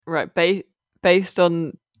Right, based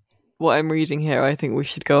on what I'm reading here, I think we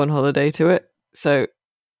should go on holiday to it. So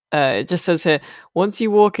it just says here, once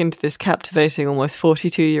you walk into this captivating almost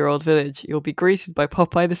 42-year-old village, you'll be greeted by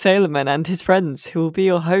Popeye the Sailorman and his friends, who will be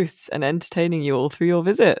your hosts and entertaining you all through your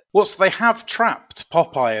visit. So they have trapped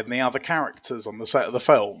Popeye and the other characters on the set of the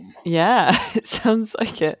film? Yeah, it sounds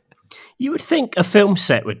like it. You would think a film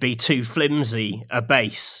set would be too flimsy a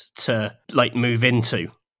base to, move into.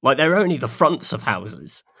 They're only the fronts of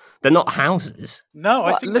houses. They're not houses. No,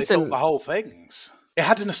 I think they built the whole things. It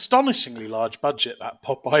had an astonishingly large budget, that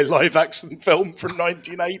Popeye live-action film from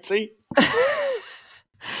 1980.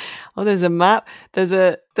 Oh, there's a map. There's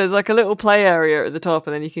a little play area at the top,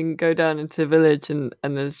 and then you can go down into the village, and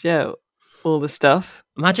there's all the stuff.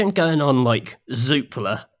 Imagine going on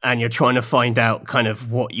Zoopla, and you're trying to find out kind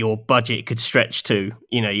of what your budget could stretch to.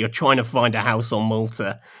 You know, you're trying to find a house on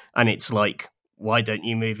Malta, and it's like, why don't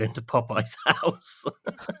you move into Popeye's house?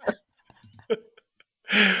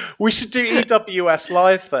 We should do EWS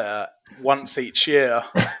Live there once each year.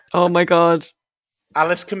 Oh my god.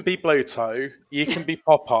 Alice can be Bluto, you can be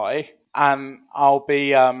Popeye, and I'll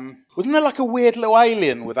be, wasn't there a weird little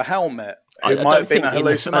alien with a helmet? Who might have been a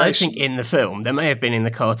hallucination? I don't think in the film. There may have been in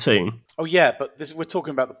the cartoon. Oh yeah, but we're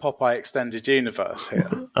talking about the Popeye extended universe here.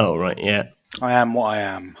 Oh right, yeah. I am what I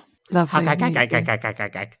am. Lovely.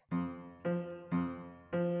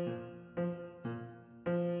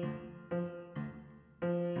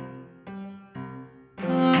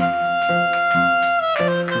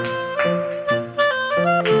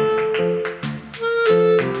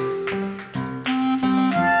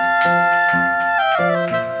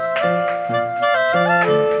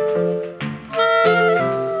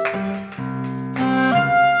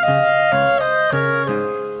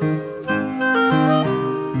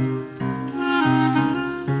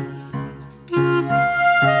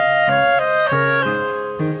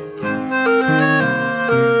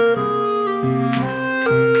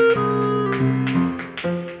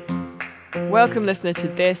 Welcome, listener, to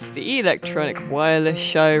this, the Electronic Wireless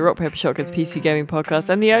Show, Rock Paper Shotgun's PC gaming podcast,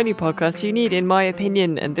 and the only podcast you need, in my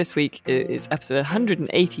opinion. And this week is episode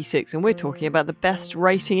 186, and we're talking about the best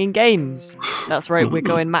rating in games. That's right, we're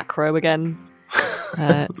going macro again.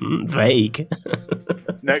 Vague.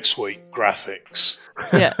 Next week, graphics.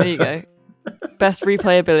 Yeah, there you go. Best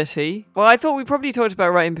replayability. Well, I thought we probably talked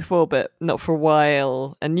about writing before, but not for a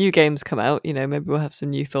while. And new games come out, maybe we'll have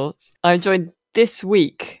some new thoughts. I'm joined this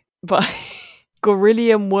week by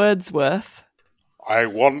Gorillium Wordsworth. I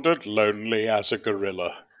wandered lonely as a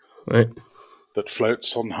gorilla, right, that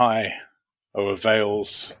floats on high over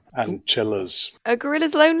vales and chillers. Are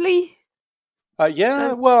gorillas lonely?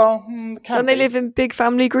 Yeah, don't they live in big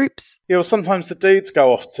family groups? Yeah, well, sometimes the dudes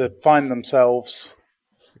go off to find themselves.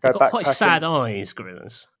 They've got quite sad eyes,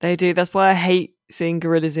 gorillas. They do. That's why I hate seeing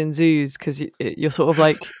gorillas in zoos, because you're sort of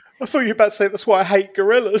like... I thought you were about to say that's why I hate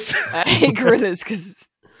gorillas. I hate gorillas because...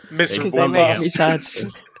 Miserable they make me sad.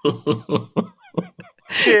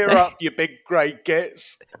 Cheer up, you big grey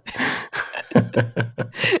gits.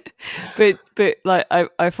 but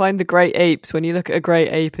I find the great apes, when you look at a great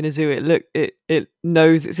ape in a zoo, it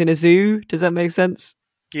knows it's in a zoo. Does that make sense?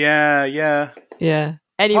 Yeah.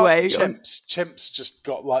 Anyway, chimps just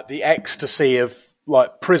got the ecstasy of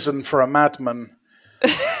prison for a madman.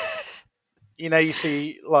 You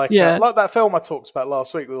see, like that film I talked about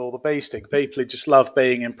last week with all the beasting, people who just love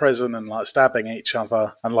being in prison and stabbing each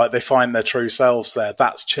other, and they find their true selves there.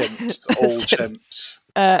 That's chimps, all chimps.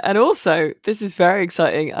 And also, this is very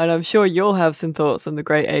exciting, and I'm sure you'll have some thoughts on the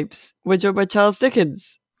great apes. We're joined by Charles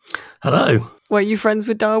Dickens. Hello. Were you friends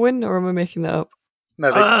with Darwin, or am I making that up?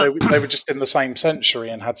 No, they were just in the same century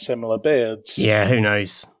and had similar beards. Yeah, who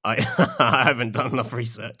knows? I haven't done enough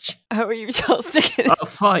research. How are you, Charles Dickens? Oh,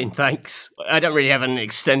 fine, thanks. I don't really have an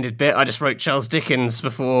extended bit. I just wrote Charles Dickens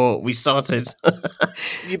before we started.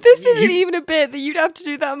 This isn't even a bit that you'd have to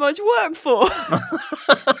do that much work for.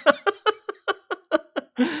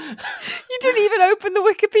 You didn't even open the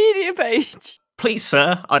Wikipedia page. Please,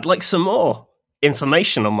 sir, I'd like some more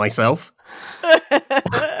information on myself.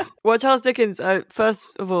 Well, Charles Dickens, first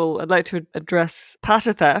of all, I'd like to address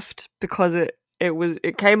patter theft, because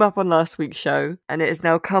it came up on last week's show, and it has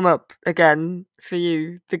now come up again for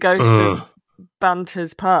you. The ghost of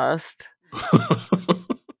banter's past.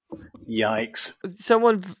 Yikes.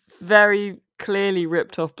 Someone very clearly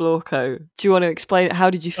ripped off Blorko. Do you want to explain it?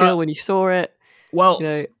 How did you feel when you saw it? Well,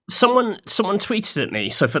 someone tweeted at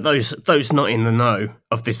me. So for those not in the know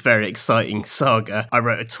of this very exciting saga, I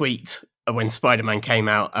wrote a tweet when Spider-Man came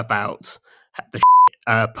out about the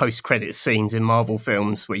post-credit scenes in Marvel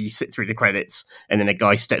films where you sit through the credits and then a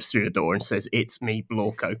guy steps through the door and says, "It's me,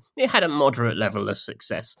 Blorko." It had a moderate level of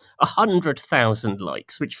success. 100,000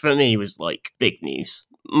 likes, which for me was like big news.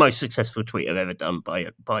 Most successful tweet I've ever done by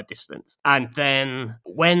a distance. And then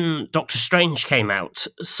when Doctor Strange came out,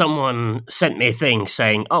 someone sent me a thing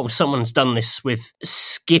saying, "Oh, someone's done this with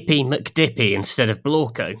Skippy McDippy instead of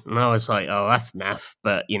Blorko." And I was like, "Oh, that's naff."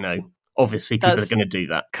 But, obviously people are going to do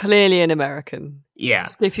that. Clearly an American. Yeah.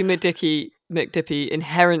 Skippy McDippy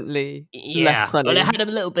inherently less funny. But it had a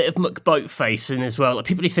little bit of McBoat face in as well. Like,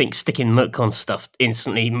 people who think sticking Mc on stuff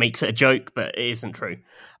instantly makes it a joke, but it isn't true.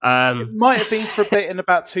 It might have been for a bit in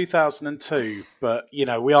about 2002, but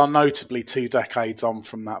we are notably 2 decades on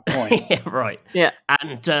from that point. Yeah, right. Yeah.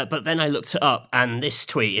 And but then I looked it up, and this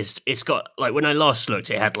tweet it's got, like, when I last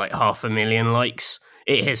looked, it had like 500,000 likes.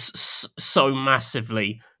 It has so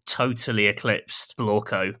massively, totally eclipsed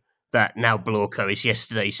Blorko that now Blorko is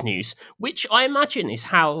yesterday's news, which I imagine is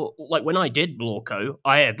how, like, when I did Blorko,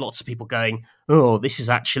 I had lots of people going, "Oh, this is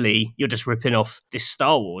actually, you're just ripping off this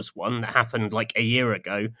Star Wars one that happened like a year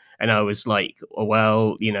ago." And I was like, "Oh,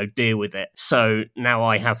 well, deal with it." So now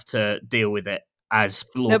I have to deal with it as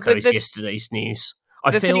Blorko's yesterday's news.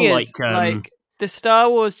 I feel like the Star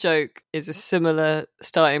Wars joke is a similar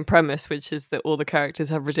starting premise, which is that all the characters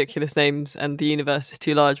have ridiculous names and the universe is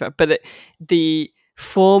too large, right? But the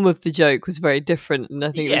form of the joke was very different, and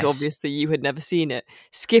I think it was obvious that you had never seen it.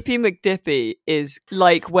 Skippy McDippy is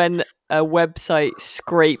like when a website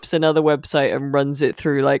scrapes another website and runs it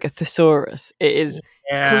through like a thesaurus. It is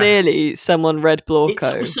clearly someone read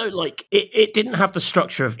Blorko. It's also like, it didn't have the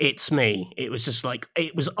structure of "it's me." It was just like,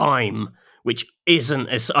 it was "I'm," which isn't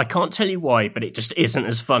as, I can't tell you why, but it just isn't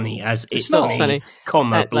as funny as "it's not me, funny.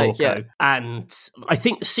 Blorko." Like, yeah. And I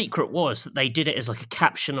think the secret was that they did it as like a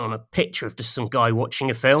caption on a picture of just some guy watching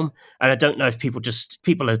a film. And I don't know if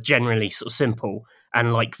people are generally sort of simple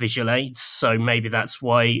and like visual aids, so maybe that's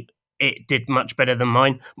why it did much better than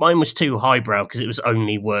mine. Mine was too highbrow because it was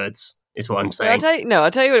only words, is what I'm saying. I'll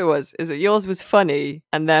tell you what it was, is that yours was funny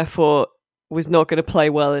and therefore was not going to play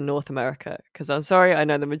well in North America. Because I'm sorry, I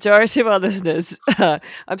know the majority of our listeners,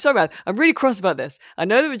 I'm sorry, man, I'm really cross about this. I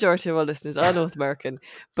know the majority of our listeners are North American,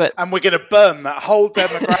 but... And we're going to burn that whole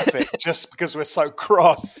demographic just because we're so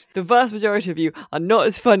cross. The vast majority of you are not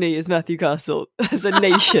as funny as Matthew Castle as a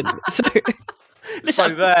nation. So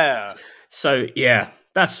there. So, yeah,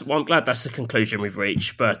 I'm glad that's the conclusion we've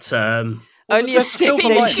reached, but... only a Skippy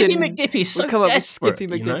McDippy is so come up desperate. With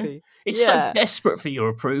Skippy McDippy. It's so desperate for your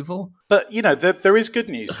approval. But, there is good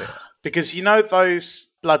news here. Because,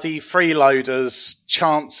 those bloody freeloaders,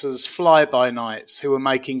 chancers, fly-by-nights who are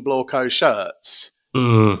making Blorko shirts,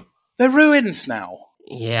 they're ruined now.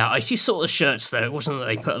 Yeah, if you saw the shirts, though, it wasn't that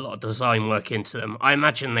they put a lot of design work into them. I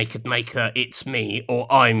imagine they could make "It's me"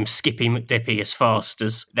 or "I'm Skippy McDippy" as fast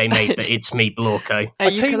as they made the "It's me, Blorko." I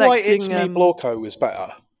tell you why "It's me, Blorko" was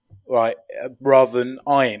better, right, rather than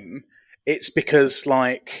 "I'm." It's because,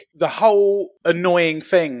 like, the whole annoying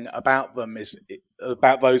thing about them is,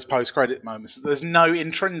 about those post-credit moments, there's no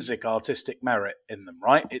intrinsic artistic merit in them,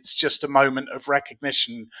 right? It's just a moment of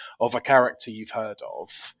recognition of a character you've heard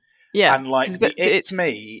of. Yeah. And, like, it's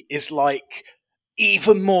me is, like,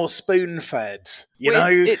 even more spoon-fed, you know?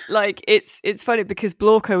 It's funny because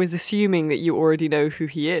Blorko is assuming that you already know who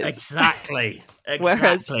he is. Exactly.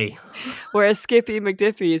 Whereas Skippy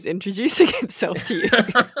McDippy is introducing himself to you.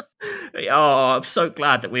 Oh, I'm so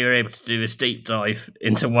glad that we were able to do this deep dive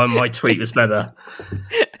into why my tweet was better.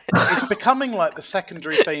 It's becoming like the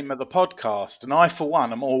secondary theme of the podcast, and I, for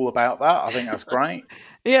one, am all about that. I think that's great.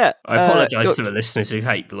 Yeah. I apologise to the listeners who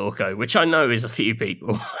hate Blorko, which I know is a few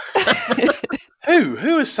people. Who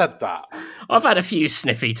has said that? I've had a few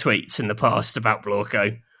sniffy tweets in the past about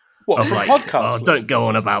Blorko. What, from podcasts? Oh, don't go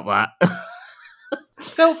on about that.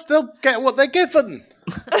 They'll get what they're given.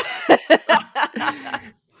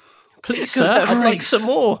 Please, sir, I'd like some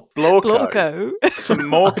more. Blorko. Some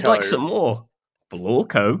more. I'd like some more.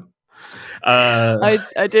 Blorko.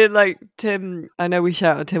 I did like Tim. I know we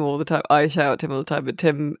shout at Tim all the time. I shout at Tim all the time, but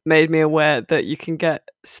Tim made me aware that you can get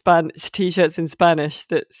Spanish t-shirts in Spanish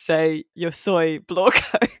that say "Yo soy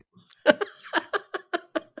Blorko,"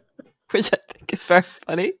 which I think is very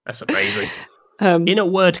funny. That's amazing. In a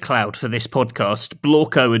word cloud for this podcast,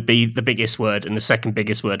 Blorko would be the biggest word, and the second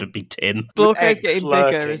biggest word would be Tim. Blorko's getting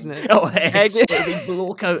bigger, isn't it? Oh, eggs. It would be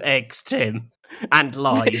Blorko eggs Tim. And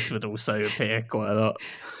lies would also appear quite a lot.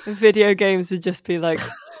 Video games would just be like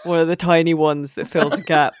one of the tiny ones that fills a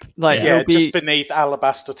gap. Like just beneath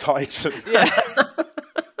Alabaster Titan. Yeah.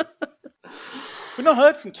 We've not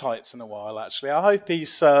heard from Tights in a while, actually. I hope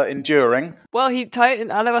he's enduring. Well,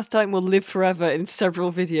 Alabaster Titan will live forever in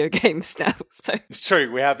several video games now. So it's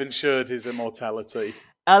true. We have ensured his immortality.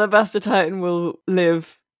 Alabaster Titan will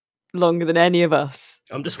live longer than any of us.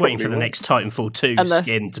 I'm just waiting for the next Titanfall 2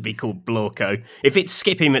 skin to be called Blorko. If it's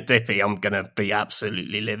Skippy McDippy, I'm going to be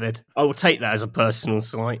absolutely livid. I will take that as a personal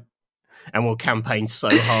slight. And we'll campaign so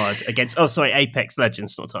hard against... Oh, sorry, Apex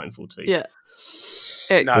Legends, not Titanfall 2. Yeah.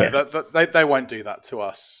 They won't do that to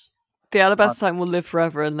us. The Alabaster Titan will live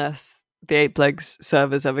forever unless the Ape Legs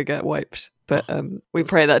servers ever get wiped. But we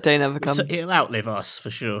pray that day never comes. It'll outlive us, for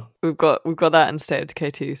sure. We've got that and State of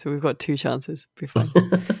Decay 2, so we've got 2 chances. Be fine.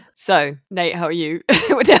 So, Nate, how are you?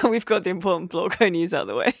 Now we've got the important Blorko news out of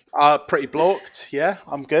the way. Pretty blorked, yeah.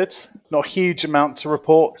 I'm good. Not a huge amount to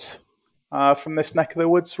report. From this neck of the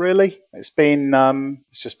woods, really. It's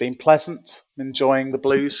just been pleasant. I'm enjoying the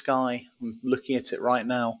blue sky. I'm looking at it right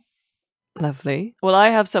now. Lovely. Well, I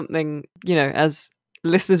have something, as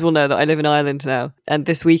listeners will know that I live in Ireland now. And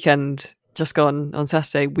this weekend, just gone on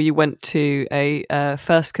Saturday, we went to a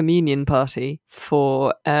first communion party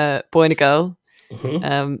for a boy and a girl.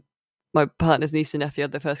 Mm-hmm. My partner's niece and nephew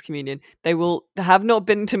had their first communion. They have not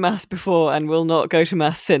been to Mass before and will not go to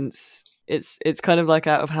Mass since. It's kind of like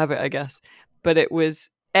out of habit, I guess. But it was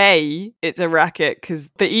it's a racket because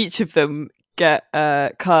each of them get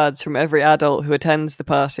cards from every adult who attends the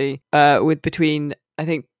party with between, I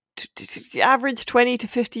think, average 20 to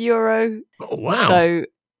 50 euro. Oh, wow. So,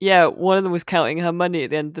 yeah, one of them was counting her money at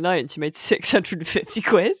the end of the night and she made 650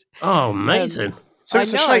 quid. Oh, amazing. So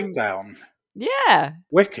it's a shakedown. Yeah.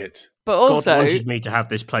 Wicked. But also... God wanted me to have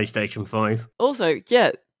this PlayStation 5. Also,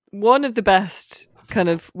 yeah, one of the best kind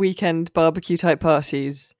of weekend barbecue type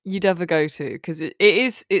parties you'd ever go to, because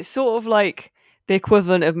it's sort of like the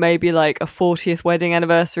equivalent of maybe like a 40th wedding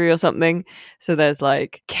anniversary or something. So there's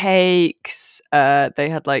like cakes, they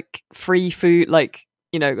had like free food, like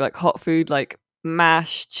like hot food, like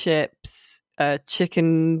mashed chips,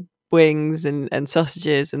 chicken wings and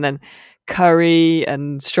sausages, and then curry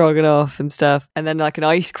and stroganoff and stuff, and then like an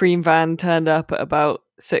ice cream van turned up at about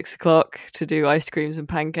 6 o'clock to do ice creams and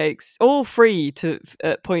pancakes, all free to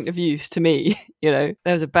point of use to me. There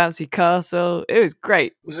was a bouncy castle. It was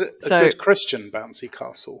great. Was it a good Christian bouncy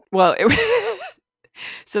castle? Well,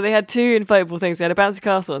 so they had 2 inflatable things. They had a bouncy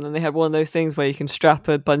castle, and then they had one of those things where you can strap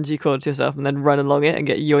a bungee cord to yourself and then run along it and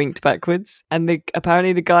get yoinked backwards. And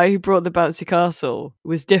apparently the guy who brought the bouncy castle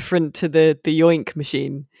was different to the yoink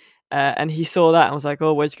machine. And he saw that and was like,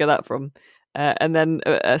 oh, where'd you get that from? And then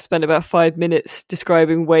spent about 5 minutes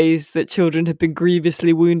describing ways that children had been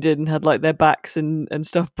grievously wounded and had like their backs and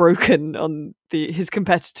stuff broken on his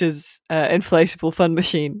competitor's inflatable fun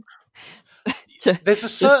machine. There's a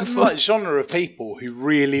certain genre of people who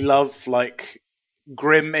really love like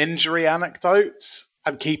grim injury anecdotes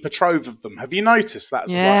and keep a trove of them. Have you noticed that?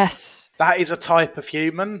 Yes. That is a type of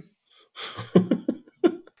human.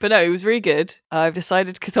 But no, it was really good. I've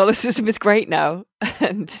decided Catholicism is great now.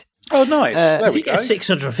 And oh, nice. There we go.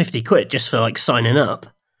 650 quid just for like signing up.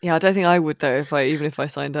 Yeah, I don't think I would though, even if I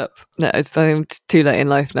signed up. No, it's too late in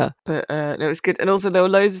life now. But no, it was good. And also there were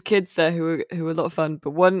loads of kids there who were a lot of fun. But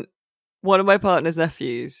one of my partner's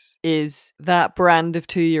nephews is that brand of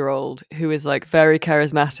 2-year-old who is like very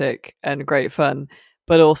charismatic and great fun,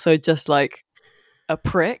 but also just like a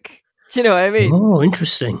prick. Do you know what I mean? Oh,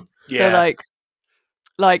 interesting. Yeah. So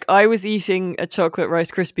like I was eating a chocolate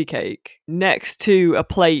Rice Krispie cake next to a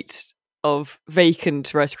plate of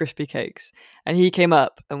vacant Rice Krispie cakes, and he came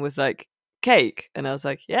up and was like, cake? And I was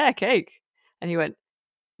like, yeah, cake. And he went,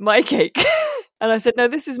 my cake? And I said, no,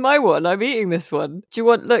 this is my one. I'm eating this one. Do you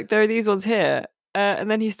want, look, there are these ones here.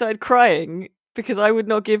 And then he started crying because I would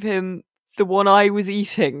not give him the one I was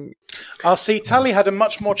eating. See, Tally had a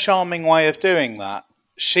much more charming way of doing that.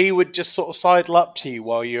 She would just sort of sidle up to you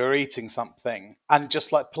while you were eating something and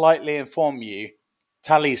just like politely inform you,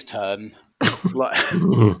 Tally's turn.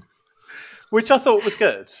 Which I thought was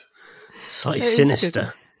good. Slightly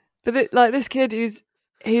sinister. Good. But this kid, he's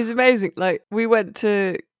amazing. Like we went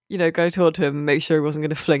to, go talk to him and make sure he wasn't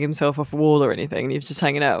going to fling himself off a wall or anything. And he was just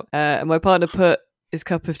hanging out. And my partner put his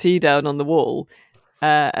cup of tea down on the wall.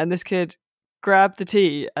 And this kid grabbed the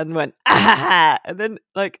tea and went, ah, and then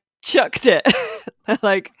like chucked it.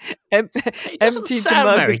 Like emptied the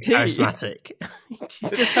mug very of tea. Charismatic.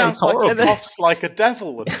 It just sounds like he coughs like a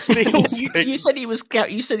devil and steals things. You said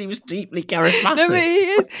he was deeply charismatic. No, but he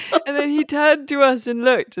is. And then he turned to us and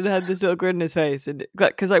looked and had this little grin on his face. And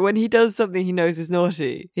because like when he does something he knows is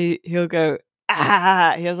naughty, he'll go,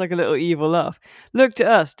 ah. He has like a little evil laugh. Looked at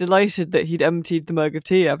us, delighted that he'd emptied the mug of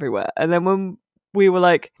tea everywhere. And then when we were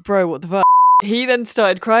like, bro, what the fuck? he then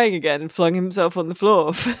started crying again and flung himself on the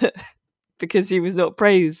floor because he was not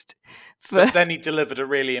praised. But then he delivered a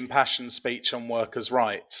really impassioned speech on workers'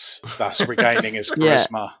 rights, thus regaining his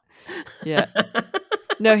charisma. Yeah.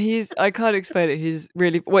 No, I can't explain it. He's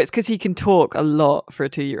really, well, it's because he can talk a lot for a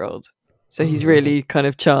 2-year-old. So he's really kind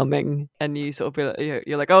of charming, and you sort of be like,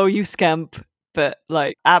 you're like, oh, you scamp, but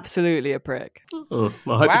like absolutely a prick. Oh,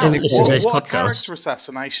 well, I hope you didn't listen to this what podcast. A character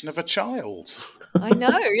assassination of a child. I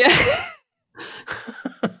know, yeah.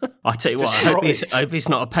 I tell you what, I hope he's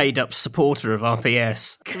not a paid up supporter of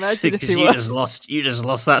RPS, because you just lost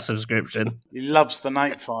that subscription. He loves the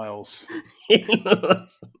Nate Files.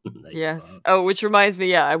 Yes. Oh, which reminds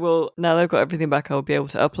me, I will, now that I've got everything back, I'll be able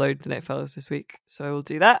to upload the Nate Files this week. So I will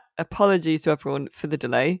do that. Apologies to everyone for the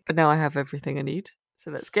delay, but now I have everything I need.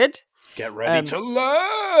 So that's good. Get ready to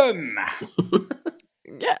learn.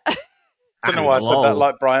 Yeah. I don't know why I said that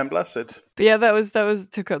like Brian Blessed. But yeah, that was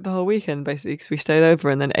took up the whole weekend basically, because we stayed over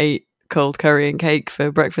and then ate cold curry and cake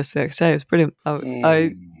for breakfast the next day. It was brilliant.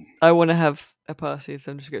 I want to have a party of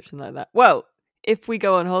some description like that. Well, if we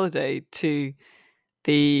go on holiday to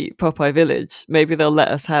the Popeye village, maybe they'll let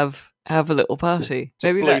us have a little party.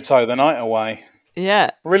 Maybe Bluto the night away. Yeah.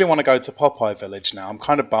 I really want to go to Popeye Village now. I'm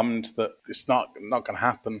kind of bummed that it's not going to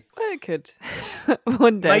happen. Well, it could.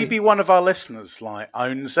 One day. Maybe one of our listeners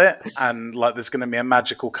owns it, and there's going to be a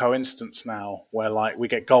magical coincidence now where we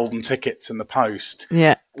get golden tickets in the post.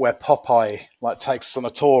 Yeah. Where Popeye takes us on a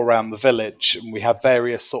tour around the village, and we have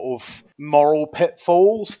various sort of moral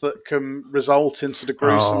pitfalls that can result in sort of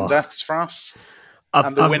gruesome deaths for us.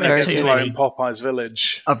 And the winner gets to own Popeye's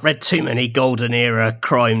village. I've read too many golden era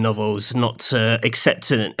crime novels not to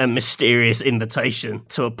accept a mysterious invitation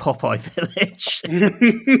to a Popeye village.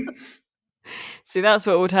 See, that's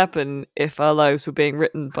what would happen if our lives were being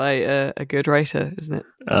written by a good writer, isn't it?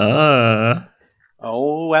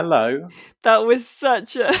 Oh, hello. That was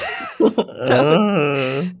such a...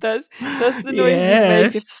 That's the noise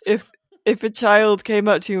you make if a child came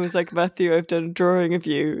up to you and was like, Matthew, I've done a drawing of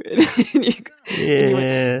you.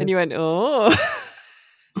 And you went, oh.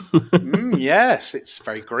 Yes, it's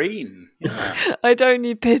very green. Yeah. I don't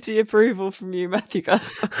need pity approval from you, Matthew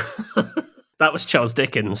Castle. That was Charles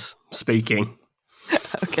Dickens speaking.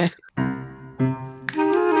 Okay.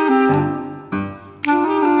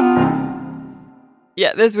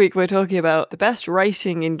 Yeah, this week we're talking about the best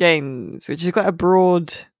writing in games, which is quite a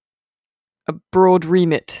broad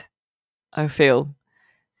remit, I feel.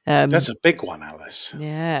 That's a big one, Alice.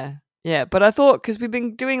 Yeah, but I thought, because we've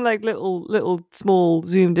been doing little small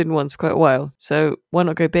zoomed in ones for quite a while, so why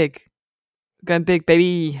not go big? We're going big,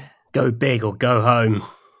 baby. Go big or go home.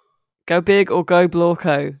 Go big or go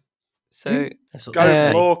Blorco. So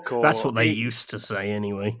Blorco. That's what they used to say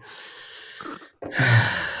anyway.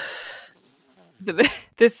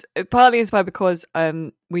 This partly inspired because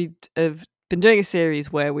we have been doing a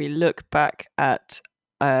series where we look back at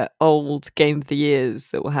old Game of the Years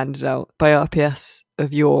that were handed out by RPS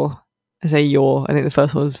of yore. I say yore. I think the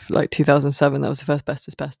first one was 2007. That was the first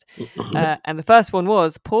bestest best. And the first one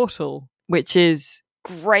was Portal, which is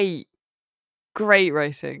great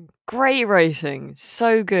rating. Great rating.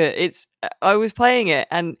 So good. I was playing it,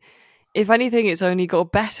 and if anything, it's only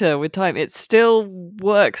got better with time. It still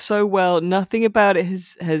works so well. Nothing about it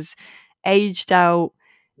has aged out.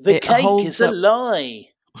 The cake is a lie.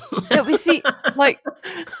 No, we see,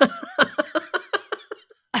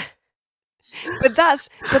 but that's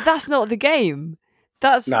not the game.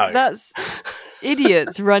 That's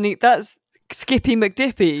idiots running. That's Skippy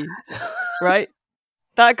McDippy, right?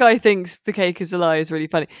 That guy thinks the cake is a lie is really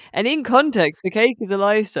funny. And in context, the cake is a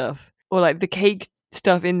lie stuff, or the cake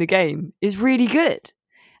stuff in the game, is really good.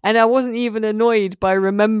 And I wasn't even annoyed by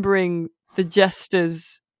remembering the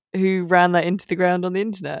jesters who ran that into the ground on the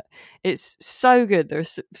internet. It's so good.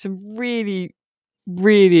 There's some really,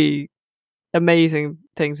 really amazing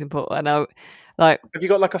things in Portal. And have you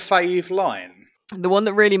got a fave line? The one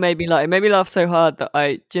that really made me laugh. It made me laugh so hard that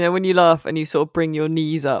when you laugh and you sort of bring your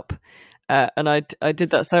knees up, and I did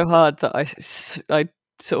that so hard that I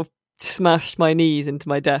sort of smashed my knees into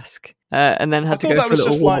my desk, and then had to go for a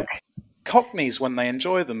little walk. Cockneys when they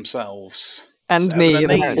enjoy themselves. And me.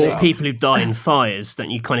 Or people who die in fires, don't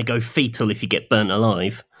you kind of go fetal if you get burnt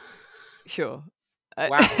alive? Sure.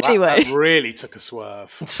 Wow, anyway. that really took a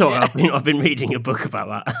swerve. Sorry, I've been reading a book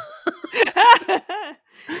about that.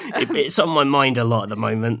 It's on my mind a lot at the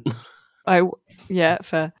moment. Yeah,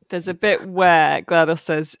 fair. There's a bit where GLaDOS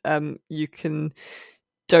says you can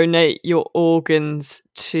donate your organs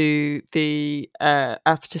to the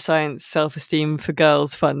Aperture Science Self-Esteem for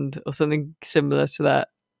Girls Fund or something similar to that.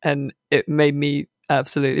 And it made me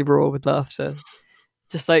absolutely roar with laughter.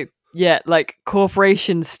 Just yet like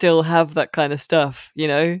corporations still have that kind of stuff, you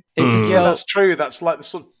know? It just Yeah, felt, that's true. That's like the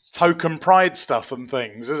sort of token pride stuff and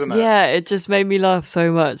things, isn't it? yeah, it just made me laugh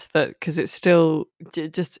so much that because it's still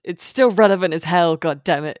relevant as hell. God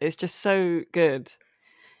damn it, it's just so good.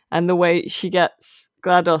 And the way she gets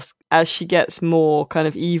GLaDOS as she gets more kind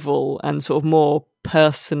of evil and sort of more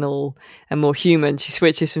personal and more human, she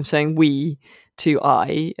switches from saying we to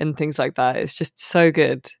I and things like that. It's just so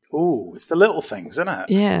good. Ooh, it's the little things, isn't it?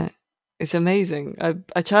 Yeah, it's amazing.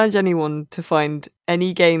 I challenge anyone to find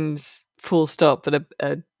any games full stop that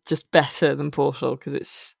are just better than Portal because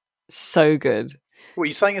it's so good. What, are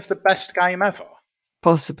you saying it's the best game ever?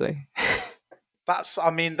 Possibly.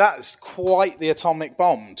 That's quite the atomic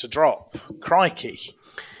bomb to drop. Crikey.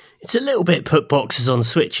 It's a little bit put boxes on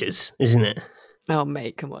switches, isn't it? Oh,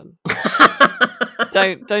 mate, come on.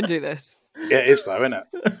 Don't do this. It is though, isn't it?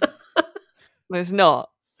 No, it's not.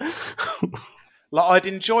 Like, I'd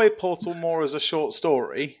enjoy Portal more as a short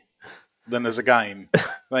story than as a game.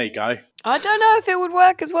 There you go. I don't know if it would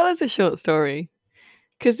work as well as a short story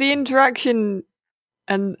because the interaction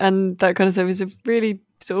and that kind of stuff is a really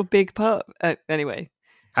sort of big part. Anyway,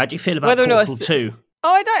 how do you feel about Portal 2?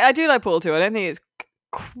 Oh, I do like Portal 2. I don't think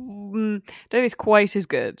it's quite as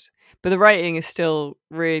good, but the writing is still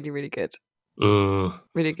really, really good.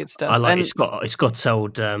 Really good stuff. I like it's got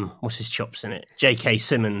old what's his chops in it? J.K.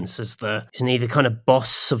 Simmons as isn't he the kind of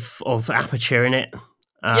boss of Aperture in it?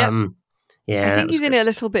 Yeah, I think he's in it a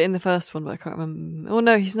little bit in the first one, but I can't remember. Oh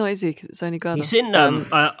no, he's not, is he? Because it's only GLaDOS. He's in.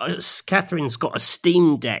 Catherine's got a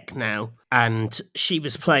Steam Deck now, and she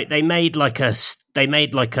was playing. They made like a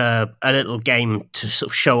little game to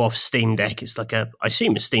sort of show off Steam Deck. It's like I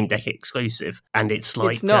assume a Steam Deck exclusive, and it's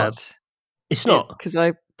like it's not. It's not because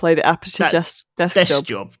I played it Aperture Desk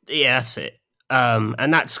Job. Yeah, that's it.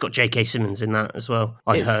 And that's got J.K. Simmons in that as well.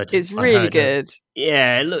 It's really good.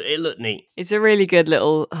 Yeah, it looked neat. It's a really good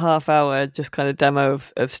little half-hour just kind of demo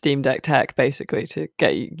of Steam Deck tech, basically, to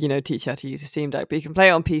get you, teach you how to use a Steam Deck. But you can play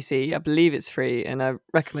it on PC. I believe it's free, and I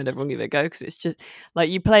recommend everyone give it a go because it's just like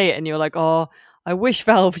you play it and you're like, oh, I wish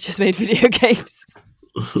Valve just made video games.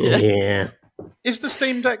 Yeah. Is the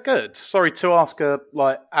Steam Deck good? Sorry to ask a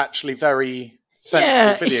actually very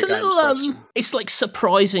sensitive video game question. It's like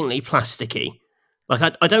surprisingly plasticky.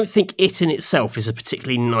 Like I don't think it in itself is a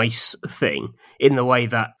particularly nice thing in the way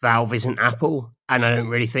that Valve isn't Apple, and I don't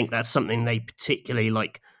really think that's something they particularly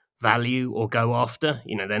value or go after.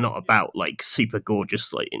 They're not about super gorgeous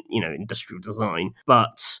industrial design.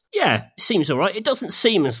 But yeah, it seems all right. It doesn't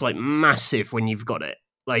seem as massive when you've got it.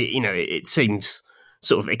 It seems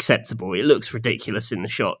sort of acceptable. It looks ridiculous in the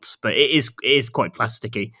shots, but it is quite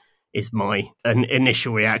plasticky. Is my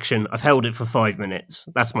initial reaction. I've held it for 5 minutes.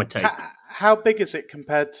 That's my take. How big is it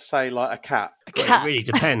compared to, say, a cat? Well, it really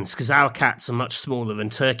depends, because our cats are much smaller than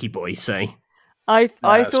Turkey Boy, say. I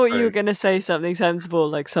thought you were going to say something sensible,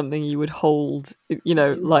 like something you would hold,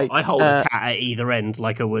 I hold a cat at either end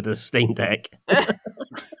like I would a Steam Deck.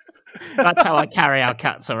 That's how I carry our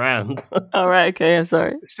cats around. All right, okay, yeah,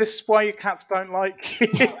 sorry. Is this why your cats don't like you?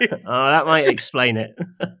 Oh, that might explain it.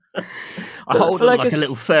 I hold them like a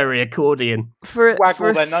little furry accordion.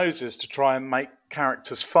 Waggle their noses to try and make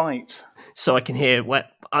characters fight. So I can hear.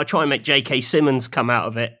 I try and make J.K. Simmons come out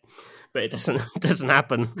of it, but it doesn't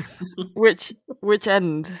happen. Which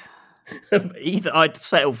end? Either. I'd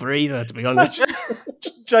settle for either, to be honest.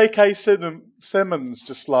 J.K. Simmons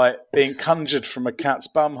just being conjured from a cat's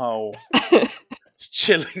bumhole. It's a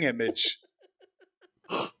chilling image.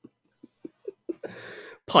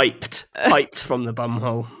 Piped from the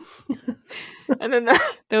bumhole. And then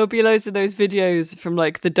there will be loads of those videos from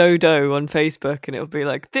the Dodo on Facebook, and it'll be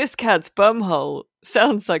like, this cat's bumhole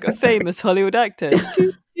sounds like a famous Hollywood actor.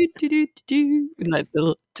 And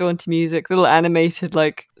little jaunty music, little animated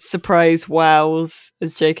surprise wows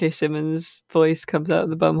as J.K. Simmons' voice comes out of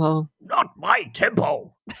the bumhole. Not my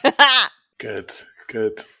temple. Good.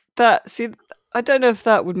 I don't know if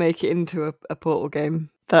that would make it into a Portal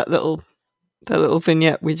game. That little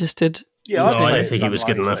vignette we just did. Yeah, I don't think it was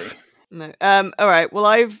good enough. No. All right. Well,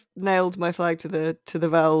 I've nailed my flag to the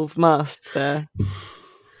Valve masts there.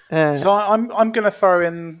 So I'm going to throw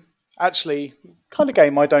in actually kind of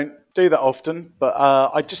game I don't do that often, but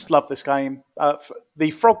I just love this game.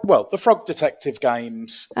 The Frog Detective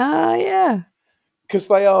games. Yeah. Because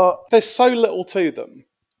there's so little to them,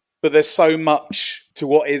 but there's so much to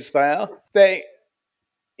what is there. They're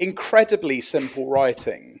incredibly simple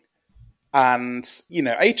writing. And,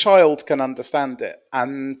 a child can understand it.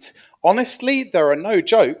 And honestly, there are no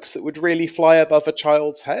jokes that would really fly above a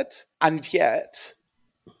child's head. And yet,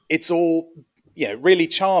 it's all, really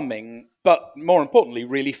charming, but more importantly,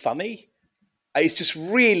 really funny. It's just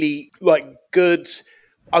really like good.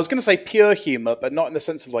 I was going to say pure humor, but not in the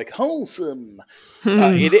sense of like wholesome.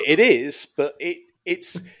 It is, but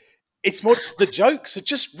it's more just the jokes are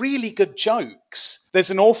just really good jokes.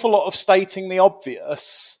 There's an awful lot of stating the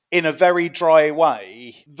obvious in a very dry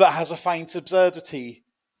way that has a faint absurdity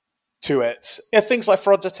to it. Yeah, things like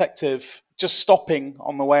Fraud Detective just stopping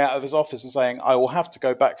on the way out of his office and saying, I will have to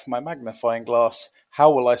go back for my magnifying glass. How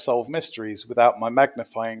will I solve mysteries without my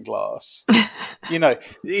magnifying glass?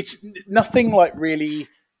 It's nothing like really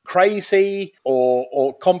crazy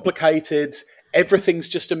or complicated. Everything's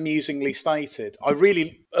just amusingly stated.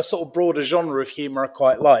 A sort of broader genre of humour I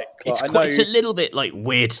quite like. It's a little bit like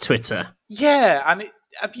weird Twitter. Yeah, and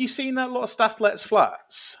have you seen a lot of Stathlet's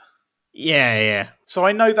Flats? Yeah. So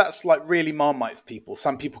I know that's like really Marmite for people.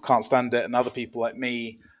 Some people can't stand it and other people like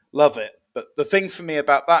me love it. But the thing for me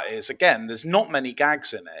about that is, again, there's not many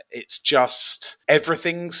gags in it. It's just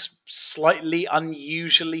everything's slightly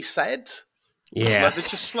unusually said. Yeah. Like,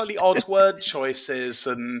 there's just slightly odd word choices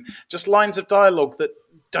and just lines of dialogue that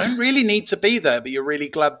don't really need to be there, but you're really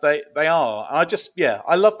glad they are. And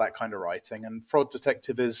I love that kind of writing, and Fraud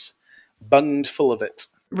Detective is bunged full of it.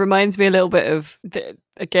 Reminds me a little bit of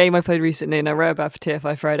a game I played recently and I wrote about for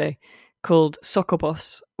TFI Friday called Soccer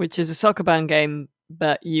Boss, which is a soccer band game,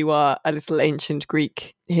 but you are a little ancient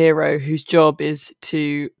Greek hero whose job is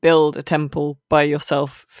to build a temple by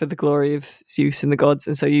yourself for the glory of Zeus and the gods.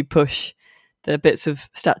 And so you push the bits of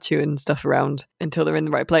statue and stuff around until they're in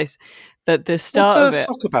the right place. But the start of it... What's a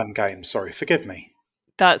soccer band game? Sorry, forgive me.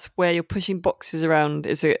 That's where you're pushing boxes around.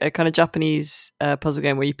 It's a kind of Japanese puzzle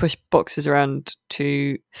game where you push boxes around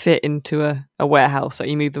to fit into a warehouse. Like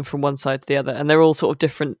you move them from one side to the other. And they're all sort of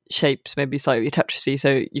different shapes, maybe slightly Tetrisy,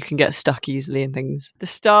 so you can get stuck easily and things. The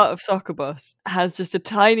start of Soccer Boss has just a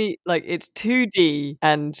tiny, like it's 2D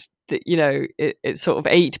and... it's sort of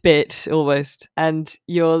 8-bit almost, and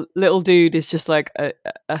your little dude is just like a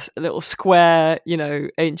little square,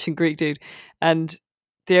 ancient Greek dude, and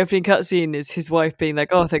the opening cutscene is his wife being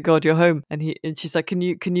like, "Oh, thank God you're home," and she's like, "Can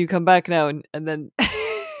you come back now?" And then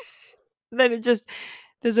then it just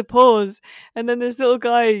there's a pause, and then this little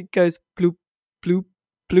guy goes bloop bloop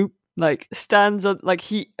bloop, like stands on like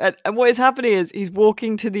and what is happening is he's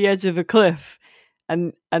walking to the edge of a cliff.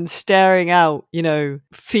 And staring out,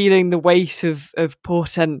 feeling the weight of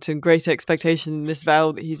portent and great expectation in this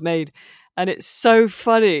vow that he's made. And it's so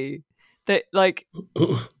funny that, like,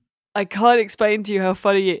 I can't explain to you how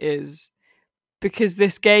funny it is because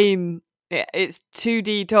this game, it's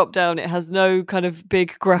 2D top down. It has no kind of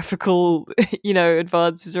big graphical,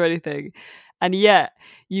 advances or anything. And yet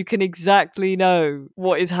you can exactly know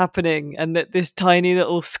what is happening and that this tiny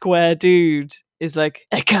little square dude is like,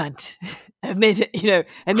 I can't. I've made it,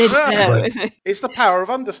 I made it. It's the power of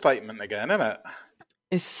understatement again, isn't it?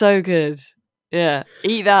 It's so good. Yeah.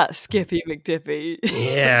 Eat that, Skippy McDippy.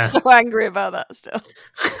 Yeah. I'm so angry about that stuff.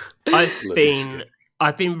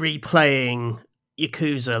 I've been replaying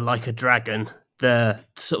Yakuza Like a Dragon, the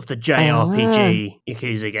sort of the JRPG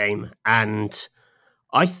Yakuza game, and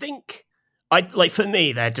I think for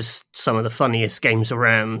me, they're just some of the funniest games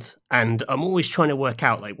around, and I'm always trying to work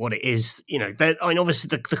out like what it is. Obviously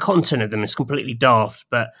the content of them is completely daft,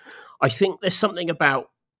 but I think there's something about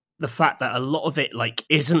the fact that a lot of it like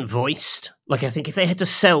isn't voiced. Like I think if they had to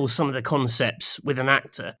sell some of the concepts with an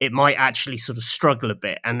actor, it might actually sort of struggle a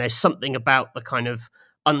bit. And there's something about the kind of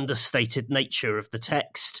understated nature of the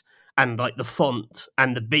text and like the font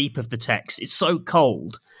and the beep of the text. It's so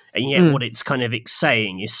cold. And yet what it's kind of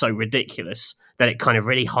saying is so ridiculous that it kind of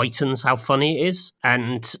really heightens how funny it is.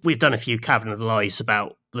 And we've done a few Cavern of Lies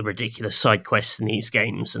about the ridiculous side quests in these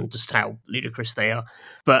games and just how ludicrous they are.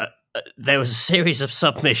 But there was a series of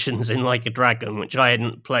submissions in Like a Dragon, which I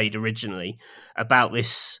hadn't played originally, about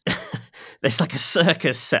this. There's like a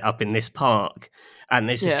circus set up in this park. And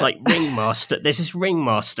there's this like ringmaster. There's this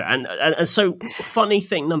ringmaster, and so funny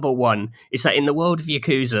thing number one is that in the world of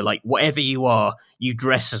Yakuza, like whatever you are, you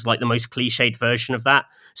dress as like the most cliched version of that.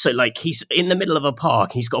 So like he's in the middle of a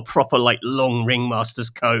park, he's got a proper like long ringmaster's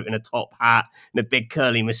coat and a top hat and a big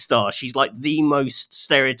curly moustache. He's like the most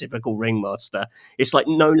stereotypical ringmaster. It's like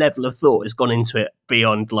no level of thought has gone into it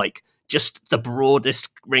beyond like just the broadest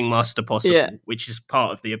ringmaster possible, which is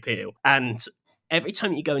part of the appeal. And every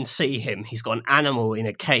time you go and see him, he's got an animal in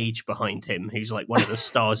a cage behind him who's like one of the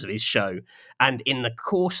stars of his show. And in the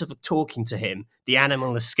course of talking to him, the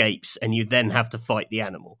animal escapes, and you then have to fight the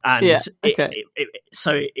animal. And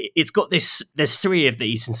it's got this, there's 3 of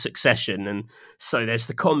these in succession, and so there's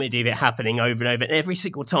the comedy of it happening over and over, and every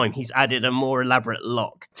single time he's added a more elaborate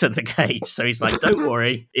lock to the cage. So he's like, don't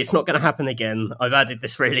worry, it's not going to happen again. I've added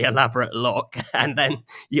this really elaborate lock. And then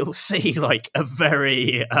you'll see like a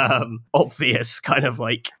very obvious kind of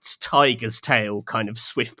like tiger's tail kind of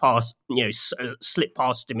slip past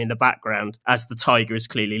him in the background as the tiger is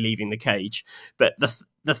clearly leaving the cage. But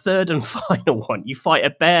the third and final one, you fight a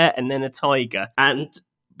bear and then a tiger, and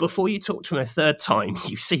before you talk to him a third time,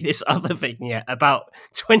 you see this other vignette about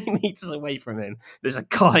 20 meters away from him. There's a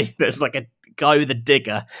guy with a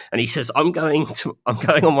digger, and he says, I'm going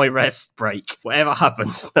on my rest break. Whatever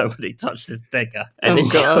happens, nobody touch this digger. And then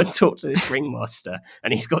you go and talk to this ringmaster,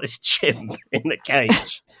 and he's got this chimp in the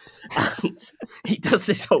cage. And he does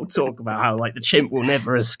this whole talk about how like the chimp will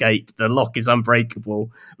never escape, the lock is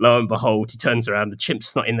unbreakable. Lo and behold, he turns around, the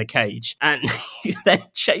chimp's not in the cage, and you then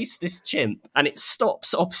chase this chimp, and it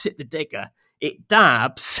stops opposite the digger. It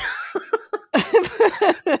dabs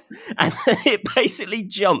and then it basically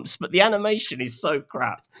jumps, but the animation is so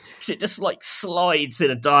crap because it just like slides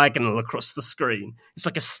in a diagonal across the screen. It's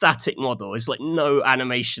like a static model. There's like no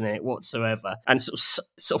animation in it whatsoever, and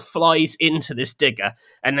sort of flies into this digger,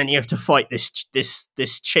 and then you have to fight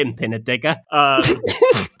this chimp in a digger.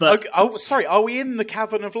 But sorry, are we in the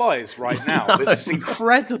Cavern of Lies right now? No. This is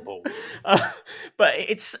incredible. But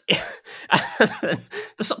it's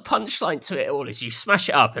the sort of punchline to it all is you smash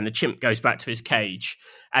it up and the chimp goes back to his cage,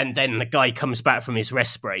 and then the guy comes back from his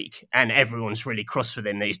rest break and everyone's really cross with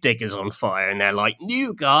him. His digger's on fire and they're like,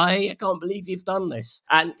 new guy, I can't believe you've done this.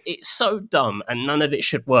 And it's so dumb and none of it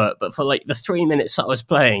should work, but for like the 3 minutes I was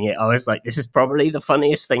playing it, I was like, this is probably the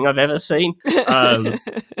funniest thing I've ever seen.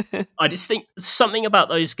 I just think something about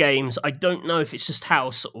those games, I don't know if it's just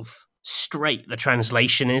how sort of straight the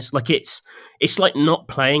translation is. Like it's like not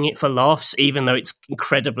playing it for laughs, even though it's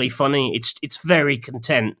incredibly funny. It's very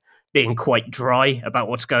content being quite dry about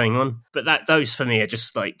what's going on. But those for me are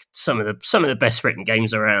just like some of the best written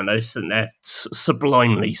games around. I just think they're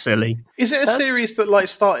sublimely silly. Is it a series that like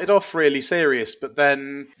started off really serious, but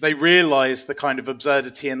then they realised the kind of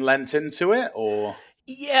absurdity and lent into it, or?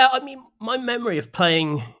 Yeah, I mean, my memory of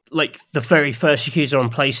playing like the very first Yakuza on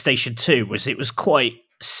PlayStation 2 was it was quite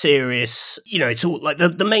serious. You know, it's all like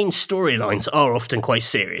the main storylines are often quite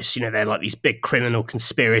serious. You know, they're like these big criminal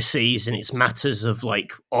conspiracies, and it's matters of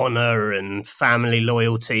like honor and family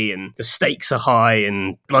loyalty, and the stakes are high,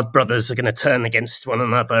 and blood brothers are going to turn against one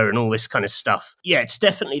another, and all this kind of stuff. Yeah, it's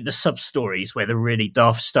definitely the sub stories where the really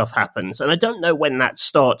daft stuff happens, and I don't know when that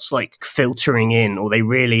starts like filtering in or they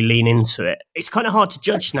really lean into it. It's kind of hard to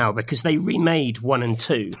judge now because they remade 1 and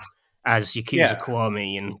 2 as Yakuza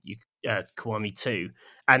Kiwami and Kiwami 2,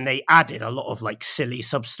 and they added a lot of like silly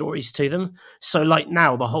sub stories to them. So like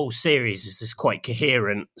now the whole series is this quite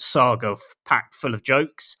coherent saga packed full of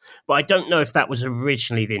jokes. But I don't know if that was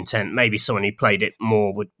originally the intent. Maybe someone who played it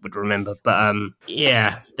more would remember. But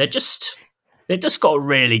yeah, they've just got a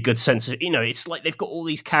really good sense of, you know, it's like they've got all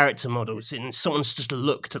these character models and someone's just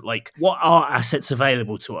looked at like what are assets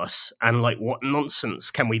available to us and like what nonsense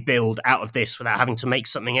can we build out of this without having to make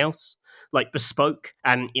something else like bespoke.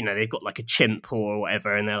 And you know, they've got like a chimp or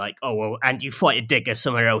whatever, and they're like, oh well, and you fight a digger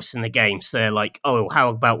somewhere else in the game, so they're like, oh, how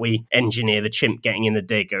about we engineer the chimp getting in the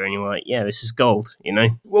digger? And you're like, yeah, this is gold, you know.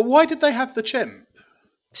 Well, why did they have the chimp?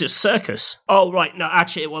 It's a circus. Oh right, no,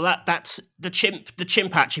 actually, well that's the chimp. The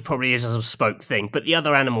chimp actually probably is a bespoke thing, but the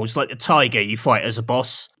other animals, like the tiger, you fight as a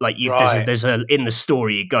boss. Like you, right. there's a in the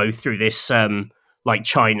story you go through this like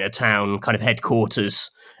Chinatown kind of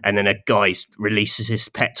headquarters, and then a guy releases his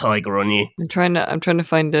pet tiger on you. I'm trying to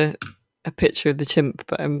find a picture of the chimp,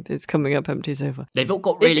 but it's coming up empty so far. They've all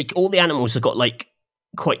got all the animals have got like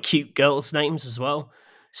quite cute girls' names as well.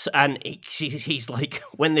 So, and he's like,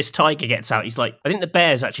 when this tiger gets out, he's like, I think the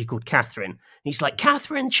bear's actually called Catherine. He's like,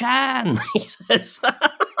 Catherine Chan. He says.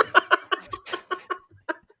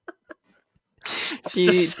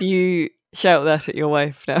 Do you shout that at your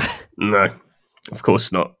wife now? No. Of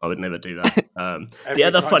course not. I would never do that. The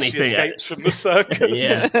other funny thing, escapes from the circus.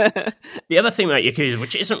 Yeah. The other thing about Yakuza,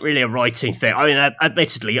 which isn't really a writing thing. I mean,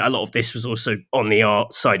 admittedly, a lot of this was also on the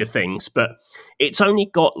art side of things, but it's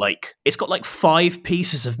got 5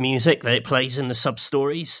 pieces of music that it plays in the sub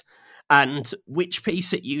stories, and which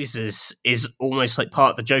piece it uses is almost like part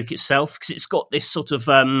of the joke itself, because it's got this sort of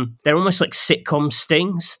they're almost like sitcom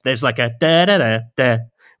stings. There's like a da da da da,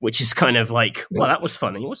 which is kind of like, well, that was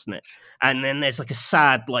funny, wasn't it? And then there's like a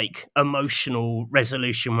sad, like emotional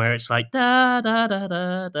resolution where it's like da da da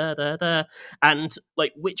da da da da, and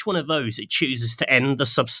like which one of those it chooses to end the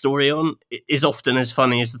sub story on is often as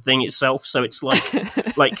funny as the thing itself. So it's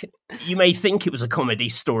like you may think it was a comedy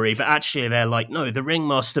story, but actually they're like, no, the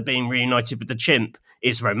ringmaster being reunited with the chimp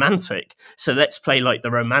is romantic. So let's play like the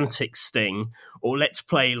romantic sting, or let's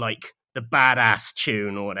play like the badass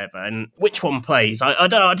tune or whatever. And which one plays? I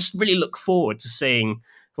don't know. I just really look forward to seeing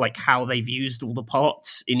like how they've used all the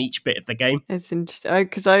parts in each bit of the game. It's interesting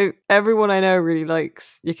because everyone I know really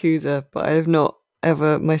likes Yakuza, but I have not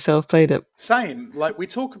ever myself played it. Same. Like we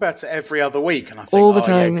talk about it every other week, and I think, all the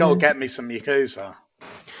time, go get me some Yakuza.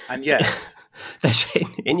 And yet,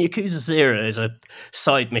 in Yakuza 0, there's a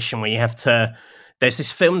side mission where you have to. There's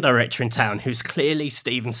this film director in town who's clearly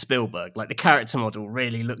Steven Spielberg. Like the character model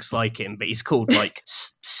really looks like him, but he's called like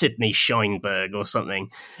Sidney Sheinberg or something,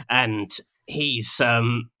 and he's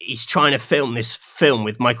trying to film this film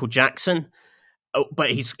with Michael Jackson. Oh,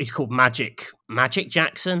 but he's called Magic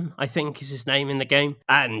Jackson, I think is his name in the game.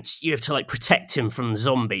 And you have to like protect him from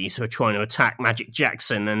zombies who are trying to attack Magic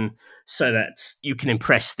Jackson, and so that you can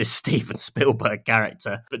impress this Steven Spielberg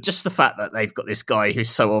character. But just the fact that they've got this guy who's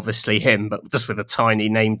so obviously him, but just with a tiny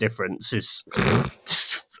name difference is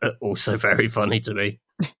just also very funny to me.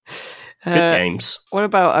 Good games. What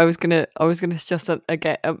about I was gonna suggest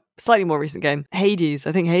a slightly more recent game, Hades.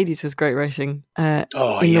 I think Hades has great writing.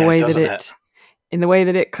 In the way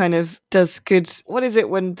that it kind of does good. What is it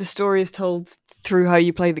when the story is told through how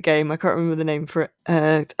you play the game? I can't remember the name for it.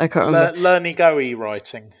 I can't remember. Learny-goey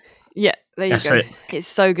writing. Yeah, there you go. It's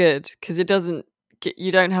so good because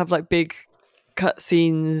you don't have like big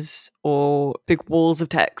cutscenes or big walls of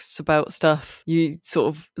texts about stuff. You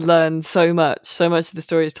sort of learn so much of the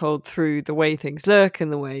story is told through the way things look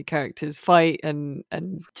and the way characters fight, and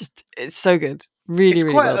just it's so good.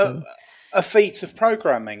 Really well done. A feat of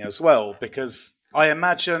programming as well, because I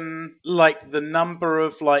imagine like the number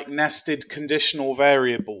of like nested conditional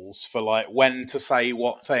variables for like when to say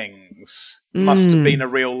what things must have been a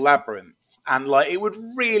real labyrinth. And like it would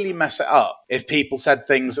really mess it up if people said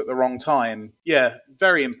things at the wrong time. Yeah,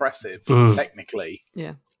 very impressive technically.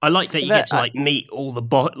 Yeah. I like that you get to like meet all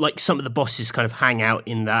the like some of the bosses kind of hang out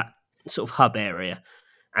in that sort of hub area.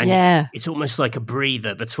 And it's almost like a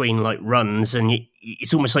breather between like runs, and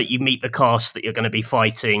it's almost like you meet the cast that you're going to be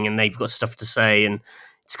fighting, and they've got stuff to say, and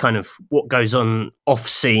it's kind of what goes on off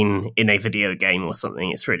scene in a video game or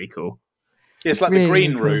something. It's really cool. Yeah, it's like really the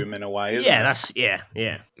green room in a way, isn't it?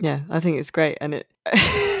 Yeah, I think it's great, and it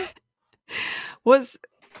what's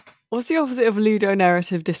the opposite of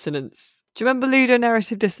ludonarrative dissonance? Do you remember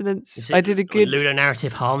ludonarrative dissonance? I did a good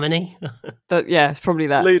ludonarrative harmony. It's probably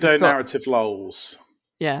that. Ludonarrative lols.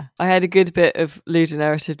 Yeah, I had a good bit of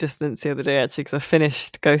ludonarrative dissonance the other day actually, because I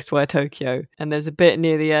finished Ghostwire Tokyo, and there's a bit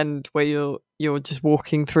near the end where you're just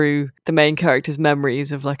walking through the main character's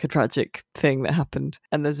memories of like a tragic thing that happened,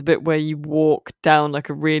 and there's a bit where you walk down like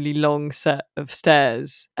a really long set of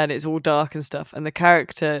stairs, and it's all dark and stuff, and the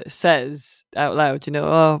character says out loud,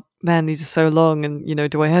 oh man, these are so long,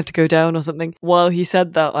 and do I have to go down or something? While he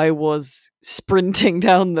said that, I was sprinting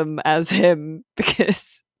down them as him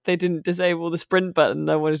because they didn't disable the sprint button.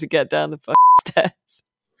 I wanted to get down the stairs.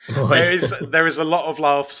 There is a lot of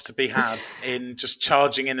laughs to be had in just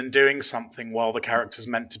charging in and doing something while the character's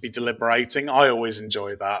meant to be deliberating. I always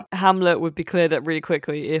enjoy that. Hamlet would be cleared up really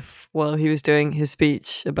quickly if, while he was doing his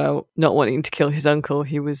speech about not wanting to kill his uncle,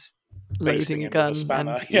 he was loading a gun.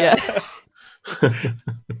 Yeah.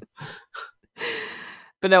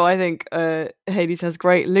 But no, I think Hades has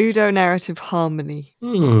great ludonarrative harmony. There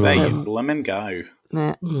you blimmin' go.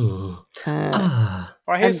 Nah.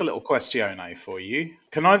 Right, here's a little questione for you.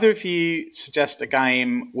 Can either of you suggest a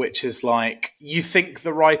game which is like, you think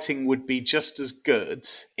the writing would be just as good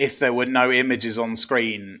if there were no images on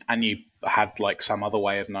screen and you had like some other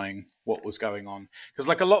way of knowing what was going on? Because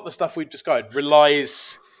like a lot of the stuff we've described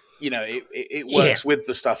relies, it works with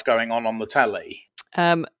the stuff going on the telly.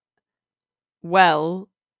 Well,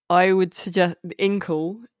 I would suggest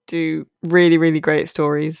Inkle do really, really great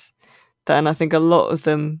stories. And I think a lot of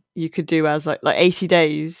them you could do as like 80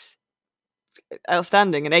 Days.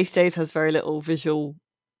 Outstanding. And 80 Days has very little visual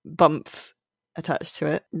bump attached to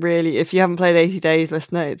it. Really, if you haven't played 80 Days,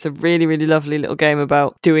 listener, it's a really, really lovely little game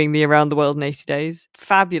about doing the around the world in 80 days.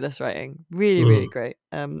 Fabulous writing. Really, really great.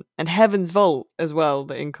 And Heaven's Vault as well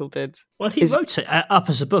that Inkle did. Well, he wrote it up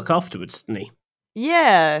as a book afterwards, didn't he?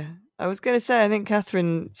 Yeah. I was going to say, I think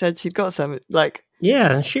Catherine said she'd got some,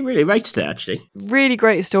 Yeah, she really rated it, actually. Really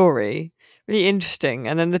great story. Really interesting.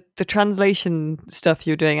 And then the translation stuff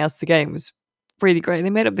you were doing as the game was really great. They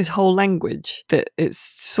made up this whole language that it's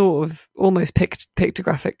sort of almost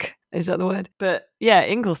pictographic. Is that the word? But yeah,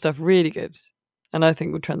 Ingle stuff, really good. And I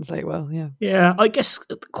think would translate well, yeah. Yeah, I guess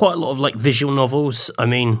quite a lot of like visual novels, I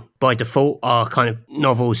mean, by default are kind of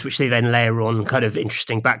novels which they then layer on kind of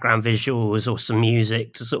interesting background visuals or some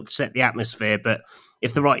music to sort of set the atmosphere. But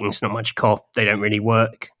if the writing's not much cop, they don't really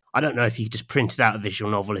work. I don't know if you just printed out a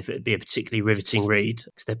visual novel, if it would be a particularly riveting read,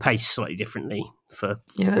 because they're paced slightly differently for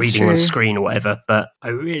reading on screen or whatever. But I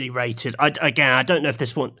really rated. I don't know if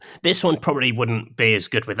this one probably wouldn't be as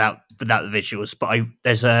good without the visuals. But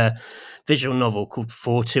there's a visual novel called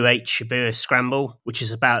 428 Shibuya Scramble, which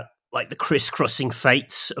is about like the crisscrossing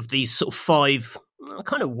fates of these sort of 5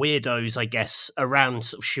 kind of weirdos, I guess, around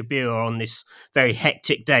sort of Shibuya on this very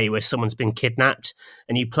hectic day where someone's been kidnapped,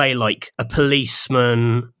 and you play like a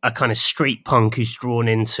policeman, a kind of street punk who's drawn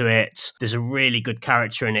into it. There's a really good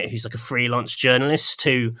character in it who's like a freelance journalist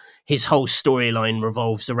who his whole storyline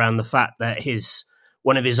revolves around the fact that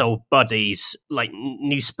one of his old buddies, like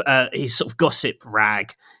his sort of gossip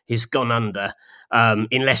rag, has gone under,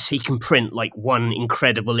 unless he can print like one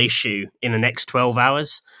incredible issue in the next 12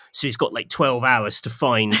 hours. So he's got like 12 hours to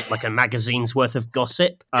find like a magazine's worth of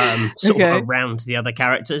gossip, sort of around the other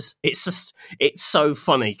characters. It's so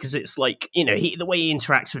funny because it's like, you know, the way he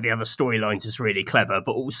interacts with the other storylines is really clever,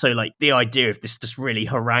 but also like the idea of this just really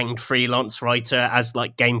harangued freelance writer as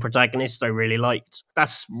like game protagonist, I really liked.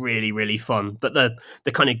 That's really, really fun. But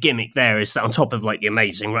the kind of gimmick there is that on top of like the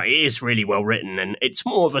amazing, right, it is really well written, and it's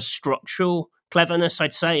more of a structural cleverness,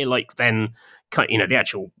 I'd say, like then, you know, the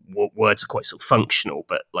actual words are quite sort of functional,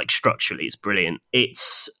 but like structurally it's brilliant.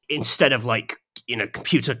 It's instead of like, you know,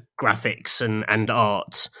 computer graphics and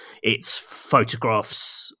art, it's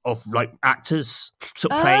photographs of like actors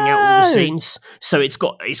sort of playing out all the scenes. So it's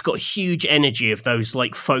got huge energy of those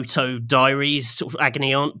like photo diaries, sort of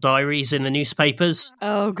agony aunt diaries in the newspapers.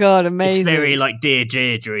 Oh god, amazing! It's very like Dear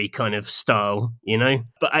Deirdre kind of style, you know.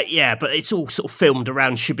 But but it's all sort of filmed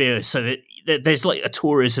around Shibuya, so that there's like a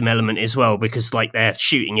tourism element as well, because like they're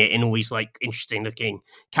shooting it in all these like interesting looking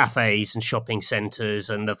cafes and shopping centres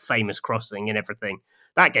and the famous crossing and everything.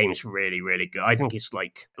 That game is really, really good. I think it's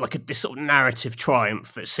like this sort of narrative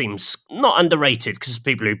triumph that seems not underrated because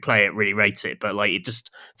people who play it really rate it, but like it's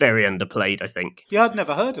just very underplayed, I think. Yeah, I'd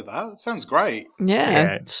never heard of that. That sounds great.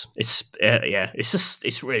 Yeah, it's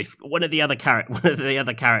really one of the other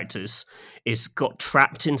characters is got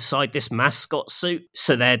trapped inside this mascot suit,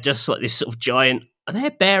 so they're just like this sort of giant. Are they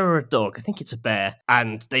a bear or a dog? I think it's a bear.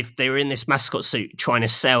 And they were in this mascot suit trying to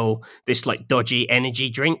sell this like dodgy energy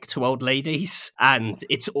drink to old ladies. And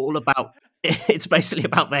it's basically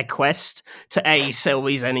about their quest to sell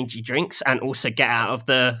these energy drinks and also get out of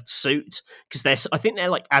the suit, because I think they're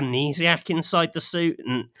like amnesiac inside the suit,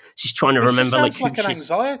 and she's trying to remember. Sounds like an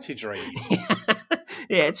anxiety dream.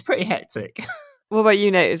 Yeah, it's pretty hectic. What about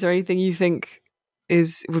you, Nate? Is there anything you think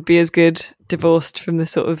would be as good divorced from the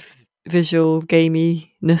sort of visual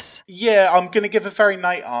gaminess? Yeah, I'm going to give a very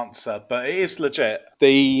Nate answer, but it is legit.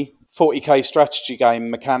 The 40k strategy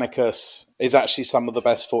game Mechanicus is actually some of the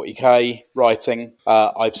best 40k writing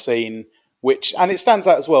I've seen, and it stands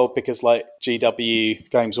out as well because like GW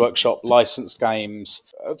Games Workshop licensed games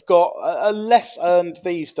have got a less earned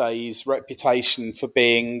these days reputation for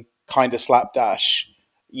being kind of slapdash,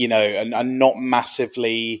 you know, and not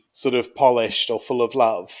massively sort of polished or full of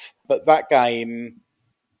love. But that game,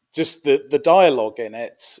 just the dialogue in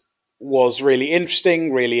it was really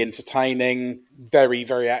interesting, really entertaining, very,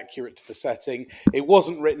 very accurate to the setting. It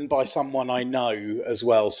wasn't written by someone I know as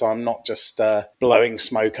well, so I'm not just blowing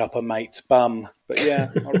smoke up a mate's bum. But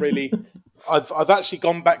yeah, I've actually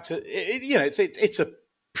gone back to it, you know, it's a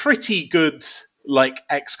pretty good like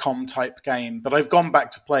XCOM type game, but I've gone back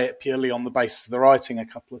to play it purely on the basis of the writing a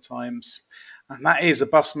couple of times, and that is a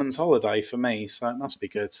busman's holiday for me, so it must be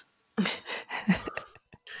good.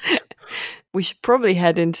 We should probably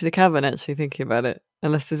head into the cavern, actually, thinking about it.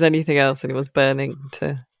 Unless there's anything else anyone's burning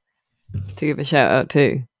to give a shout out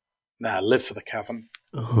to. Nah, live for the cavern.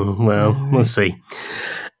 Oh, well, we'll see.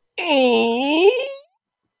 The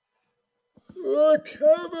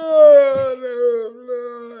cavern of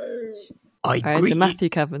lies. It's a Matthew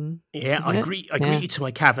cavern. Yeah, I greet you to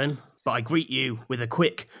my cavern, but I greet you with a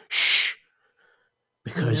quick shh,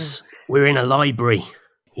 because we're in a library.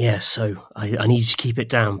 Yeah, so I need you to keep it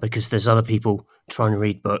down because there's other people trying to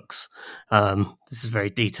read books. This is very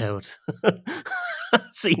detailed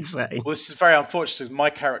scene setting. Well, this is very unfortunate. My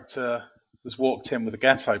character has walked in with a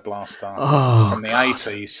ghetto blaster from the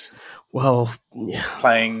 80s. Well, yeah.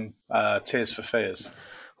 Playing Tears for Fears.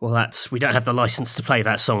 Well, we don't have the license to play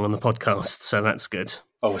that song on the podcast, so that's good.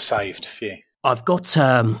 Oh, we're saved. Phew. I've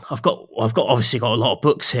obviously got a lot of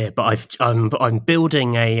books here, but I'm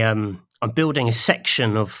building a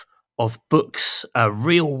section of books,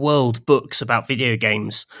 real world books about video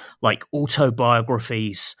games, like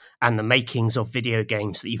autobiographies and the makings of video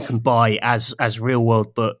games that you can buy as real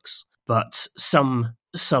world books. But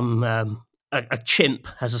a chimp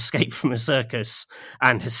has escaped from a circus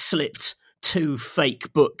and has slipped 2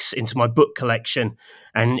 fake books into my book collection.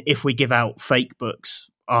 And if we give out fake books,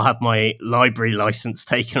 I'll have my library license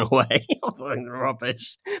taken away. I'm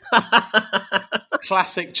rubbish.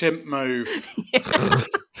 Classic chimp move.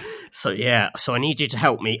 So I need you to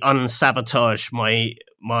help me unsabotage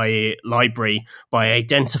my library by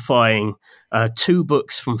identifying 2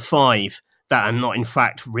 books from 5 that are not in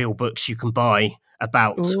fact real books you can buy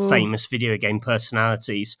about famous video game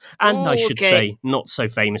personalities, and I should say not so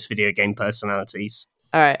famous video game personalities.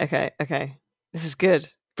 All right, okay. This is good.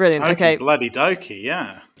 Brilliant. Okay. Bloody dokey,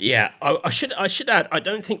 yeah. Yeah, I should add, I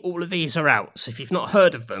don't think all of these are out, so if you've not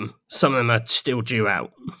heard of them, some of them are still due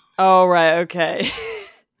out. Oh, right, okay.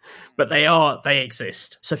 But they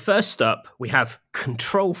exist. So first up, we have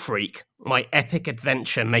Control Freak, My Epic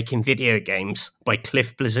Adventure Making Video Games by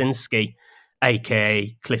Cliff Bleszinski,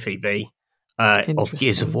 aka Cliffy B, of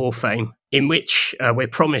Gears of War fame, in which we're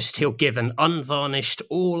promised he'll give an unvarnished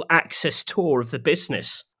all-access tour of the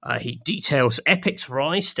business. He details Epic's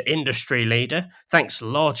rise to industry leader, thanks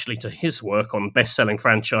largely to his work on best-selling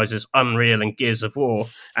franchises Unreal and Gears of War,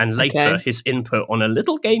 and later his input on a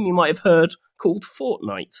little game you might have heard called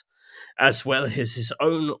Fortnite, as well as his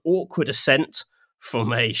own awkward ascent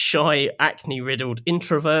from a shy, acne-riddled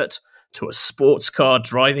introvert to a sports car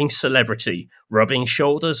driving celebrity rubbing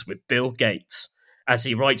shoulders with Bill Gates. As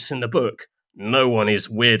he writes in the book, no one is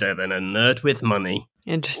weirder than a nerd with money.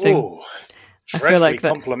 Interesting. Ooh, dreadfully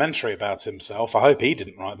complimentary about himself. I hope he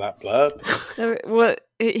didn't write that blurb. Well,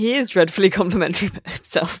 he is dreadfully complimentary about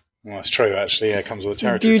himself. Well, that's true, actually. Yeah, it comes with the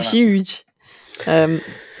territory. Dude, huge.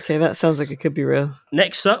 Okay, that sounds like it could be real.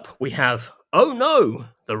 Next up, we have Oh No!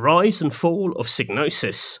 The Rise and Fall of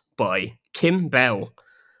Psygnosis by Kim Bell.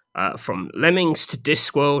 From Lemmings to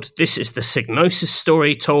Discworld, this is the Psygnosis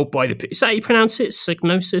story told by the... Is that how you pronounce it?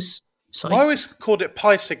 Psygnosis? I always called it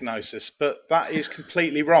Psygnosis, but that is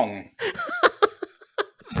completely wrong.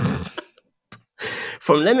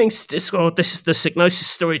 From Lemmings to Discworld, this is the Psygnosis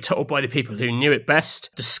story told by the people who knew it best.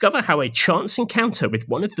 Discover how a chance encounter with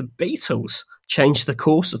one of the Beatles changed the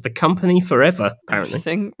course of the company forever, apparently.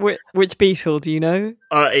 Interesting. Which Beatle, do you know?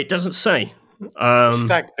 It doesn't say.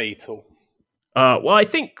 Stag Beetle. Well, I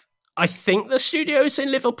think the studio's in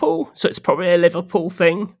Liverpool, so it's probably a Liverpool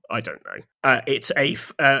thing. I don't know.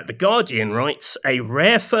 The Guardian writes, a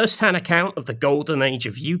rare first-hand account of the golden age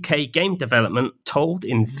of UK game development told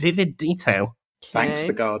in vivid detail. Thanks,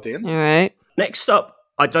 The Guardian. All right. Next up,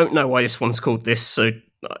 I don't know why this one's called this,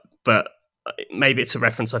 but maybe it's a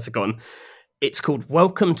reference I've forgotten. It's called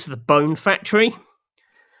Welcome to the Bone Factory.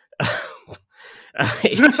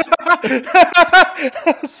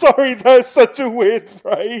 Sorry, that's such a weird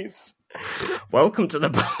phrase. Welcome to the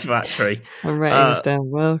Bone Factory. I'm writing this down.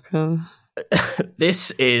 Welcome. This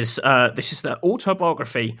is the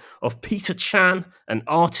autobiography of Peter Chan, an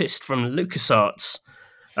artist from LucasArts.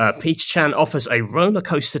 Peter Chan offers a roller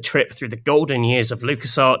coaster trip through the golden years of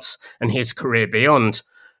LucasArts and his career beyond.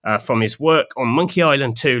 From his work on Monkey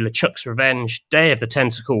Island 2, LeChuck's Revenge, Day of the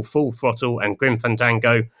Tentacle, Full Throttle, and Grim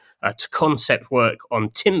Fandango, to concept work on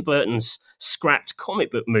Tim Burton's scrapped comic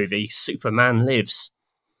book movie, Superman Lives.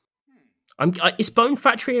 Is Bone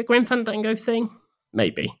Factory a Grim Fandango thing?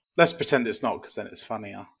 Maybe. Let's pretend it's not, because then it's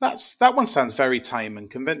funnier. That one sounds very tame and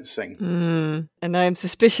convincing. And I am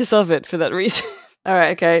suspicious of it for that reason. All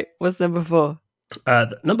right, okay. What's number 4?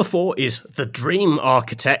 Number 4 is The Dream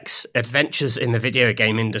Architects, Adventures in the Video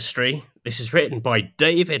Game Industry. This is written by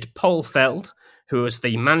David Polfeld, who was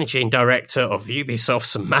the managing director of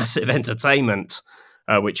Ubisoft's Massive Entertainment,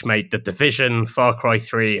 which made The Division, Far Cry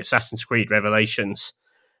 3, Assassin's Creed Revelations.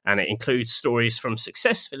 And it includes stories from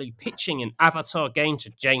successfully pitching an Avatar game to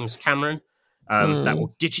James Cameron that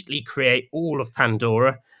will digitally create all of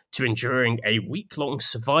Pandora, to enduring a week-long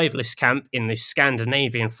survivalist camp in the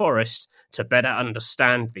Scandinavian forest to better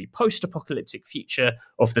understand the post-apocalyptic future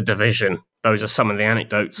of The Division. Those are some of the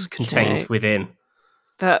anecdotes contained within.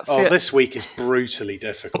 This week is brutally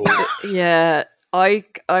difficult. Yeah,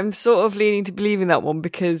 I'm sort of leaning to believing that one,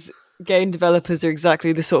 because game developers are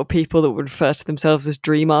exactly the sort of people that would refer to themselves as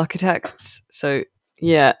dream architects. So,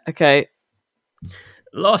 yeah, okay.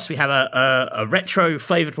 Last, we have a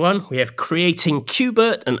retro-flavoured one. We have Creating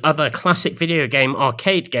Q*bert and Other Classic Video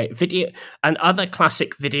Arcade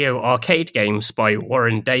Games by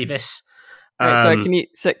Warren Davis. Sorry, can you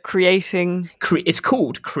creating? It's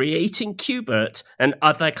called Creating Qbert and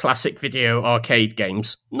Other Classic Video Arcade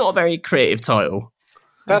Games. Not a very creative title.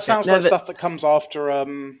 That sounds like stuff that comes after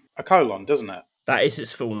a colon, doesn't it? That is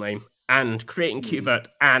its full name. And Creating Qbert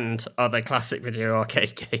and Other Classic Video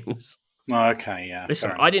Arcade Games. Okay, yeah.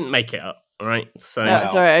 Listen, I didn't make it up, all right? So,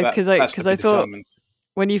 sorry, because I thought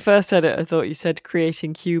when you first said it, I thought you said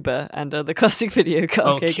Creating Cuba and Other Classic Video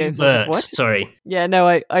Arcade Games. Qbert, what? Sorry. Yeah, no,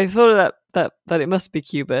 I thought that it must be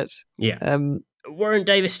Qbert. Yeah. Warren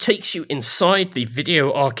Davis takes you inside the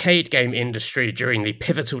video arcade game industry during the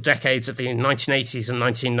pivotal decades of the 1980s and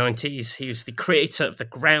 1990s. He was the creator of the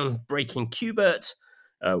groundbreaking Qbert,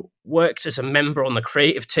 worked as a member on the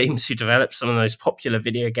creative teams who developed some of the most popular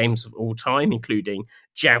video games of all time, including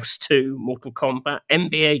Joust 2, Mortal Kombat,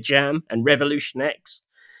 NBA Jam, and Revolution X.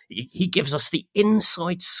 He gives us the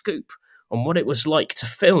inside scoop on what it was like to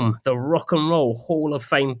film the Rock and Roll Hall of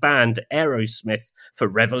Fame band Aerosmith for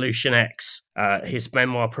Revolution X. His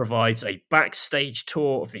memoir provides a backstage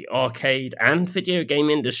tour of the arcade and video game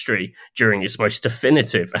industry during its most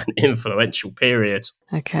definitive and influential period.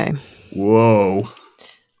 Okay. Whoa.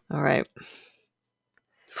 All right.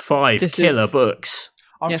 5 killer books.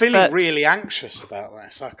 I'm feeling really anxious about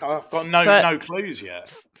this. I've got no clues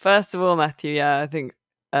yet. First of all, Matthew, I think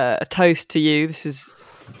a toast to you. This is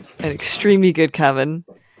an extremely good cavern,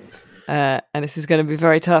 and this is going to be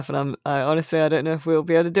very tough. And honestly, I don't know if we'll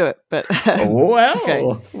be able to do it. But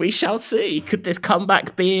well, we shall see. Could this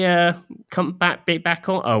comeback be back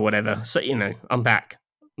on? Oh, whatever. So I'm back.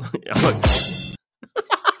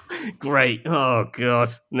 Great. Oh God,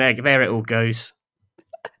 there it all goes.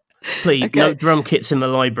 Please, no drum kits in the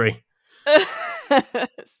library.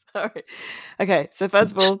 Sorry. Okay, so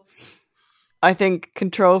first of all, I think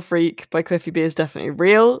Control Freak by Cliffy B is definitely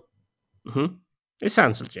real. Mm-hmm. It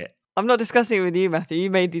sounds legit. I'm not discussing it with you, Matthew.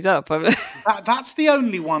 You made these up. That's the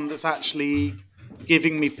only one that's actually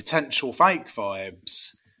giving me potential fake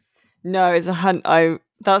vibes. No, it's a hunt.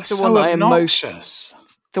 That's the so one obnoxious.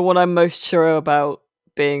 The one I'm most sure about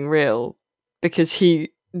being real, because he.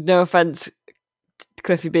 No offense,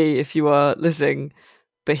 Cliffy B, if you are listening,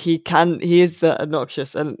 but he is that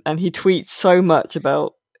obnoxious, and he tweets so much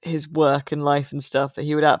about his work and life and stuff that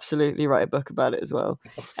he would absolutely write a book about it as well.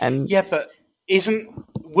 And yeah, but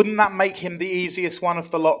wouldn't that make him the easiest one of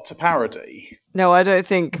the lot to parody? No, I don't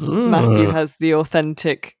think Matthew has the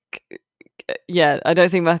authentic. Yeah, I don't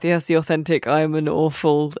think Matthew has the authentic I'm an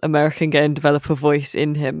awful American game developer voice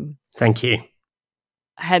in him. Thank you.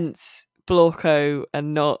 Hence Blorko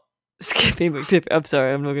and not Skippy McTippy. I'm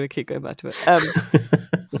sorry, I'm not going to keep going back to it.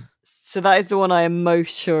 So that is the one I am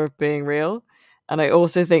most sure of being real. And I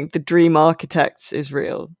also think the Dream Architects is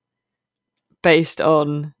real, based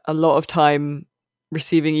on a lot of time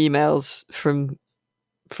receiving emails from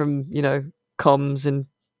comms and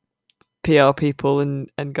PR people and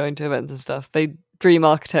going to events and stuff. Dream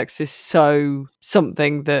Architects is so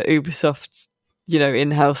something that Ubisoft's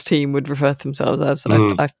in-house team would refer to themselves as.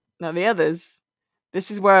 And now the others,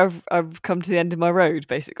 this is where I've come to the end of my road,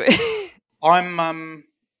 basically. I am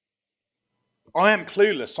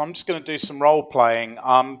clueless. I'm just going to do some role playing.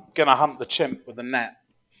 I'm going to hunt the chimp with a net.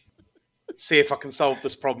 See if I can solve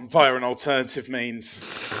this problem via an alternative means.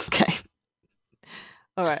 Okay.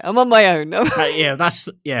 All right. I'm on my own. I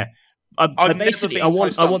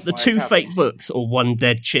want the 2 fake books or 1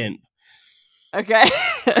 dead chimp. Okay.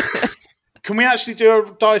 Can we actually do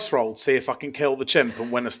a dice roll to see if I can kill the chimp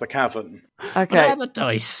and win us the cavern? Okay. I have a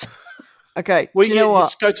dice. Okay. Well, do you know what?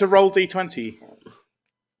 Let's go to roll D20.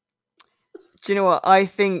 Do you know what? I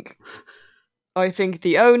think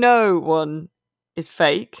the oh no one is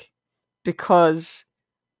fake because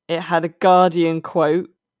it had a Guardian quote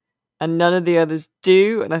and none of the others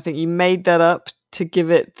do. And I think you made that up to give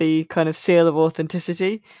it the kind of seal of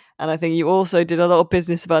authenticity. And I think you also did a lot of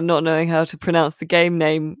business about not knowing how to pronounce the game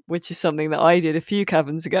name, which is something that I did a few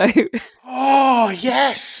caverns ago. Oh,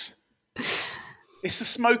 yes! It's the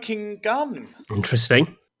smoking gun.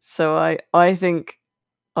 Interesting. So I think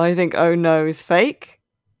oh no is fake.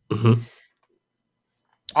 Mm-hmm.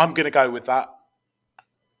 I'm going to go with that.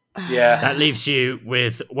 Yeah. That leaves you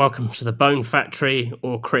with Welcome to the Bone Factory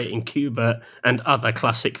or Creating Qbert and Other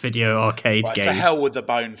Classic Video Arcade Games. To hell with the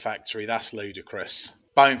Bone Factory. That's ludicrous.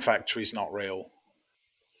 Bone Factory's not real.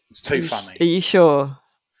 It's too funny. Are you sure?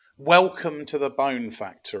 Welcome to the Bone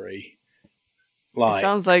Factory. It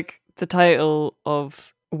sounds like the title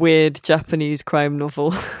of weird Japanese crime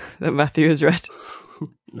novel that Matthew has read.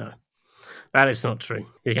 No, that is not true.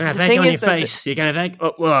 You're going to have egg on your face. You're going to have egg.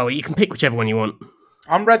 Oh, well, you can pick whichever one you want.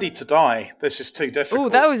 I'm ready to die. This is too difficult. Oh,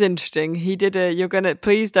 that was interesting. He did you're gonna,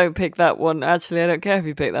 please don't pick that one. Actually, I don't care if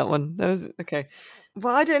you pick that one. That was, okay.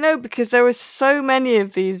 Well, I don't know, because there were so many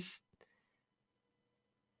of these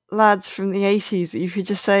lads from the 80s that you could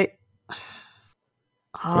just say,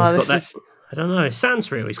 I don't know, it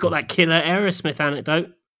sounds real. He's got that killer Aerosmith anecdote.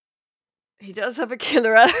 He does have a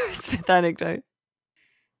killer Aerosmith anecdote.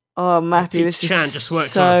 Oh, Matthew, this Chan is just worked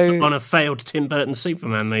so... on a failed Tim Burton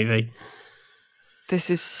Superman movie. This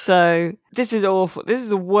is awful. This is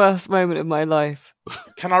the worst moment of my life.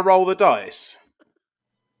 Can I roll the dice?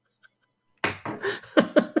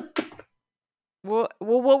 What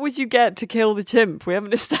would you get to kill the chimp? We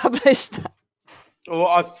haven't established that.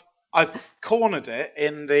 Well, I've cornered it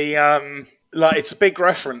in the it's a big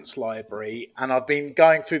reference library, and I've been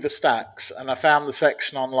going through the stacks, and I found the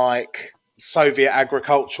section on like Soviet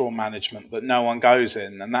agricultural management that no one goes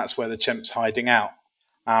in, and that's where the chimp's hiding out.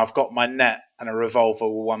 I've got my net and a revolver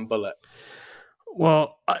with one bullet.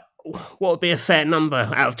 Well, what would be a fair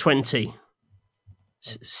number out of 20?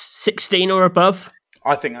 16 or above?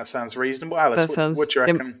 I think that sounds reasonable. Alice, what do you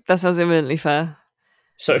reckon? That sounds imminently fair.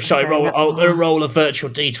 So shall I roll? I'll roll a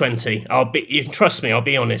virtual D20. You can trust me, I'll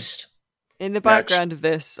be honest. In the background of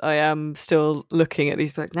this, I am still looking at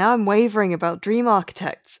these books. Now I'm wavering about Dream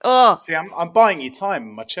Architects. Oh! See, I'm buying you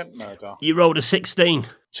time, my chimp murder. You rolled a 16.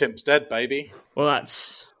 Chimp's dead, baby. Well,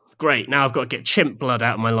 that's great. Now I've got to get chimp blood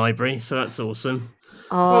out of my library, so that's awesome.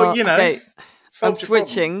 Well, you know. Okay. I'm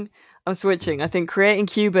switching. I think creating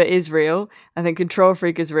Cuba is real. I think Control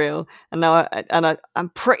Freak is real. And now I'm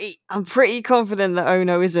pretty confident that Oh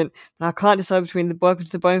No isn't. And I can't decide between the Welcome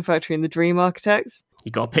to the Bone Factory and the Dream Architects.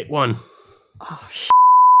 You got to pick one. Oh,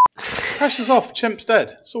 Pressure's off. Chimp's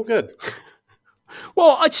dead. It's all good.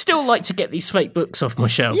 Well, I'd still like to get these fake books off my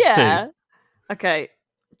shelves too. Okay.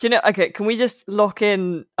 Do you know? Okay, can we just lock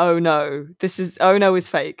in Oh No? Oh No is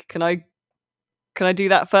fake. Can I do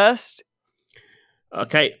that first?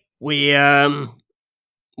 Okay. We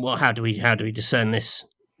well, how do we discern this?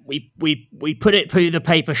 We put it through the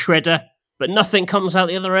paper shredder, but nothing comes out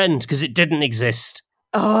the other end because it didn't exist.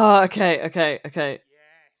 Oh, okay.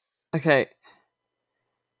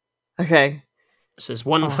 So there's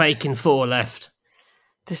one fake and 4 left.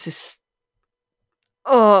 This is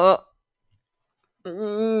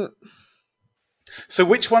So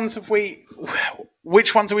which ones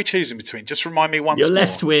are we choosing between? Just remind me once more. You're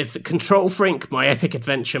left with Control Freak, My Epic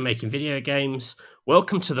Adventure Making Video Games,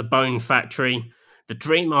 Welcome to the Bone Factory, The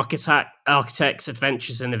Dream Architects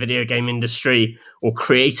Adventures in the Video Game Industry, or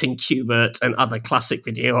Creating Qbert and Other Classic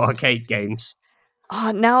Video Arcade Games.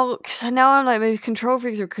 Oh, now I'm like, maybe Control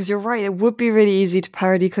Freaks, because you're right, it would be really easy to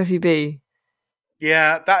parody Cliffy B.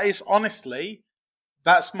 Yeah, that is honestly,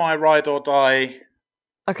 that's my ride or die.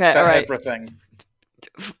 Okay, all right. Everything.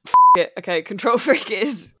 It. Okay, Control Freak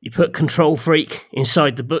is. You put Control Freak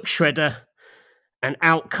inside the book shredder, and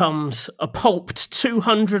out comes a pulped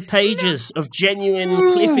 200 pages of genuine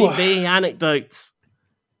Cliffy B anecdotes.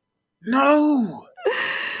 No!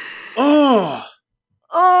 Oh!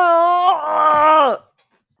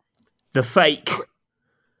 The fake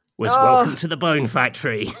was Welcome to the Bone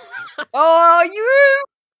Factory.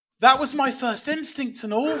 That was my first instinct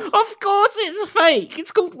and all. Of course it's fake.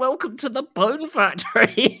 It's called Welcome to the Bone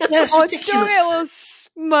Factory. That's ridiculous. We'll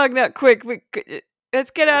smug that quick.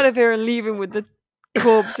 Let's get out of here and leave him with the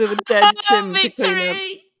corpse of a dead chimp.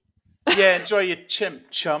 Victory! Yeah, enjoy your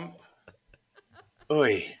chimp, chump.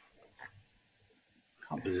 Oi.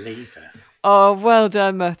 Can't believe it. Oh, well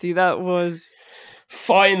done, Matthew. That was...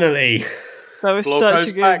 Finally. That was Blog such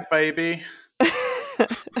goes a good... back, baby.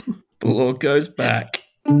 Blog goes back.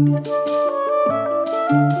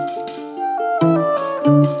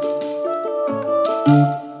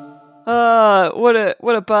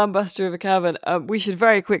 What a barn buster of a cavern. We should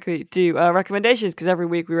very quickly do recommendations, because every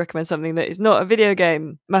week we recommend something that is not a video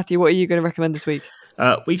game. Matthew, what are you going to recommend this week?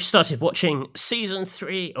 We've started watching season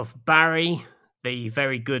 3 of Barry, the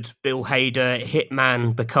very good Bill Hader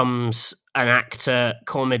hitman becomes an actor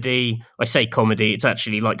comedy. I say comedy, it's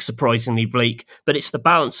actually like surprisingly bleak, but it's the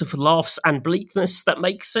balance of laughs and bleakness that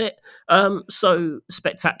makes it so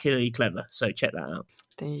spectacularly clever. So check that out.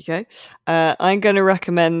 There you go. I'm going to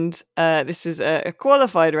recommend, this is a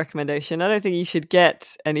qualified recommendation. I don't think you should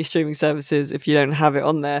get any streaming services if you don't have it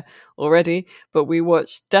on there already, but we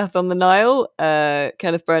watched Death on the Nile,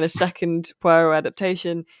 Kenneth Branagh's second Poirot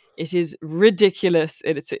adaptation. It is ridiculous.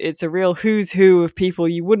 It's a real who's who of people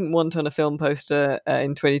you wouldn't want on a film poster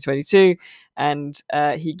in 2022. And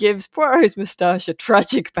he gives Poirot's moustache a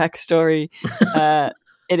tragic backstory.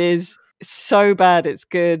 It is so bad it's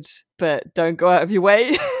good, but don't go out of your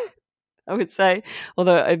way. I would say.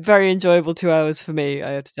 Although a very enjoyable 2 hours for me,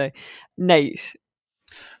 I have to say. Nate.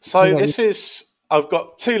 So I've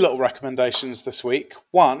got 2 little recommendations this week.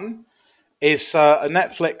 One is a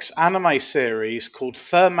Netflix anime series called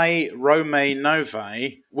Thermae Romae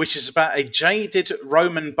Novae, which is about a jaded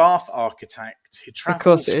Roman bath architect who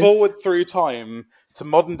travels forward through time to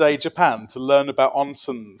modern-day Japan to learn about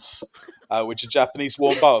onsens, which are Japanese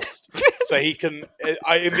warm baths. So he can...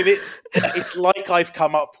 I mean, it's like I've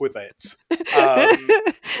come up with it.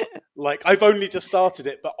 Like, I've only just started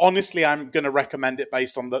it, but honestly, I'm going to recommend it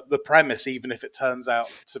based on the premise, even if it turns out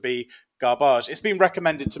to be garbage. It's been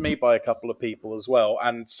recommended to me by a couple of people as well,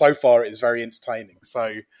 and so far it is very entertaining.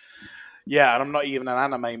 So, yeah, and I'm not even an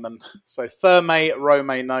anime man. So, Thermae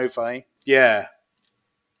Romae Novae. Yeah,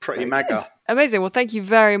 pretty mega. Amazing. Well, thank you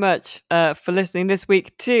very much for listening this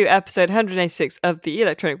week to episode 186 of the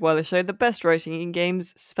Electronic Wireless Show, the best rating in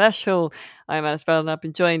games special. I'm Anna Spell, and I've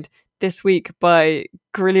been joined this week by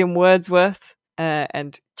Grillian Wordsworth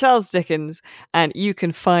and Charles Dickens. And you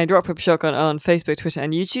can find Rock Paper Shotgun on Facebook, Twitter,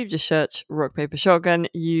 and YouTube. Just search Rock Paper Shotgun.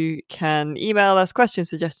 You can email us questions,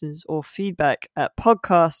 suggestions, or feedback at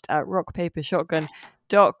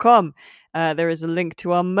podcast@rockpapershotgun.com. There is a link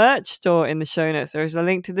to our merch store in the show notes. There is a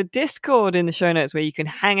link to the Discord in the show notes where you can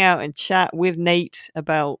hang out and chat with Nate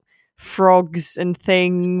about frogs and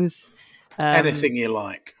things. Anything you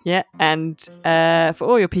like. Yeah, and for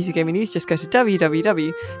all your PC gaming needs, just go to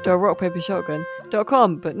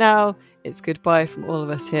www.rockpapershotgun.com. But now it's goodbye from all of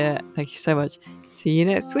us here. Thank you so much. See you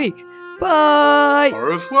next week. Bye. Au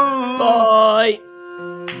revoir. Bye.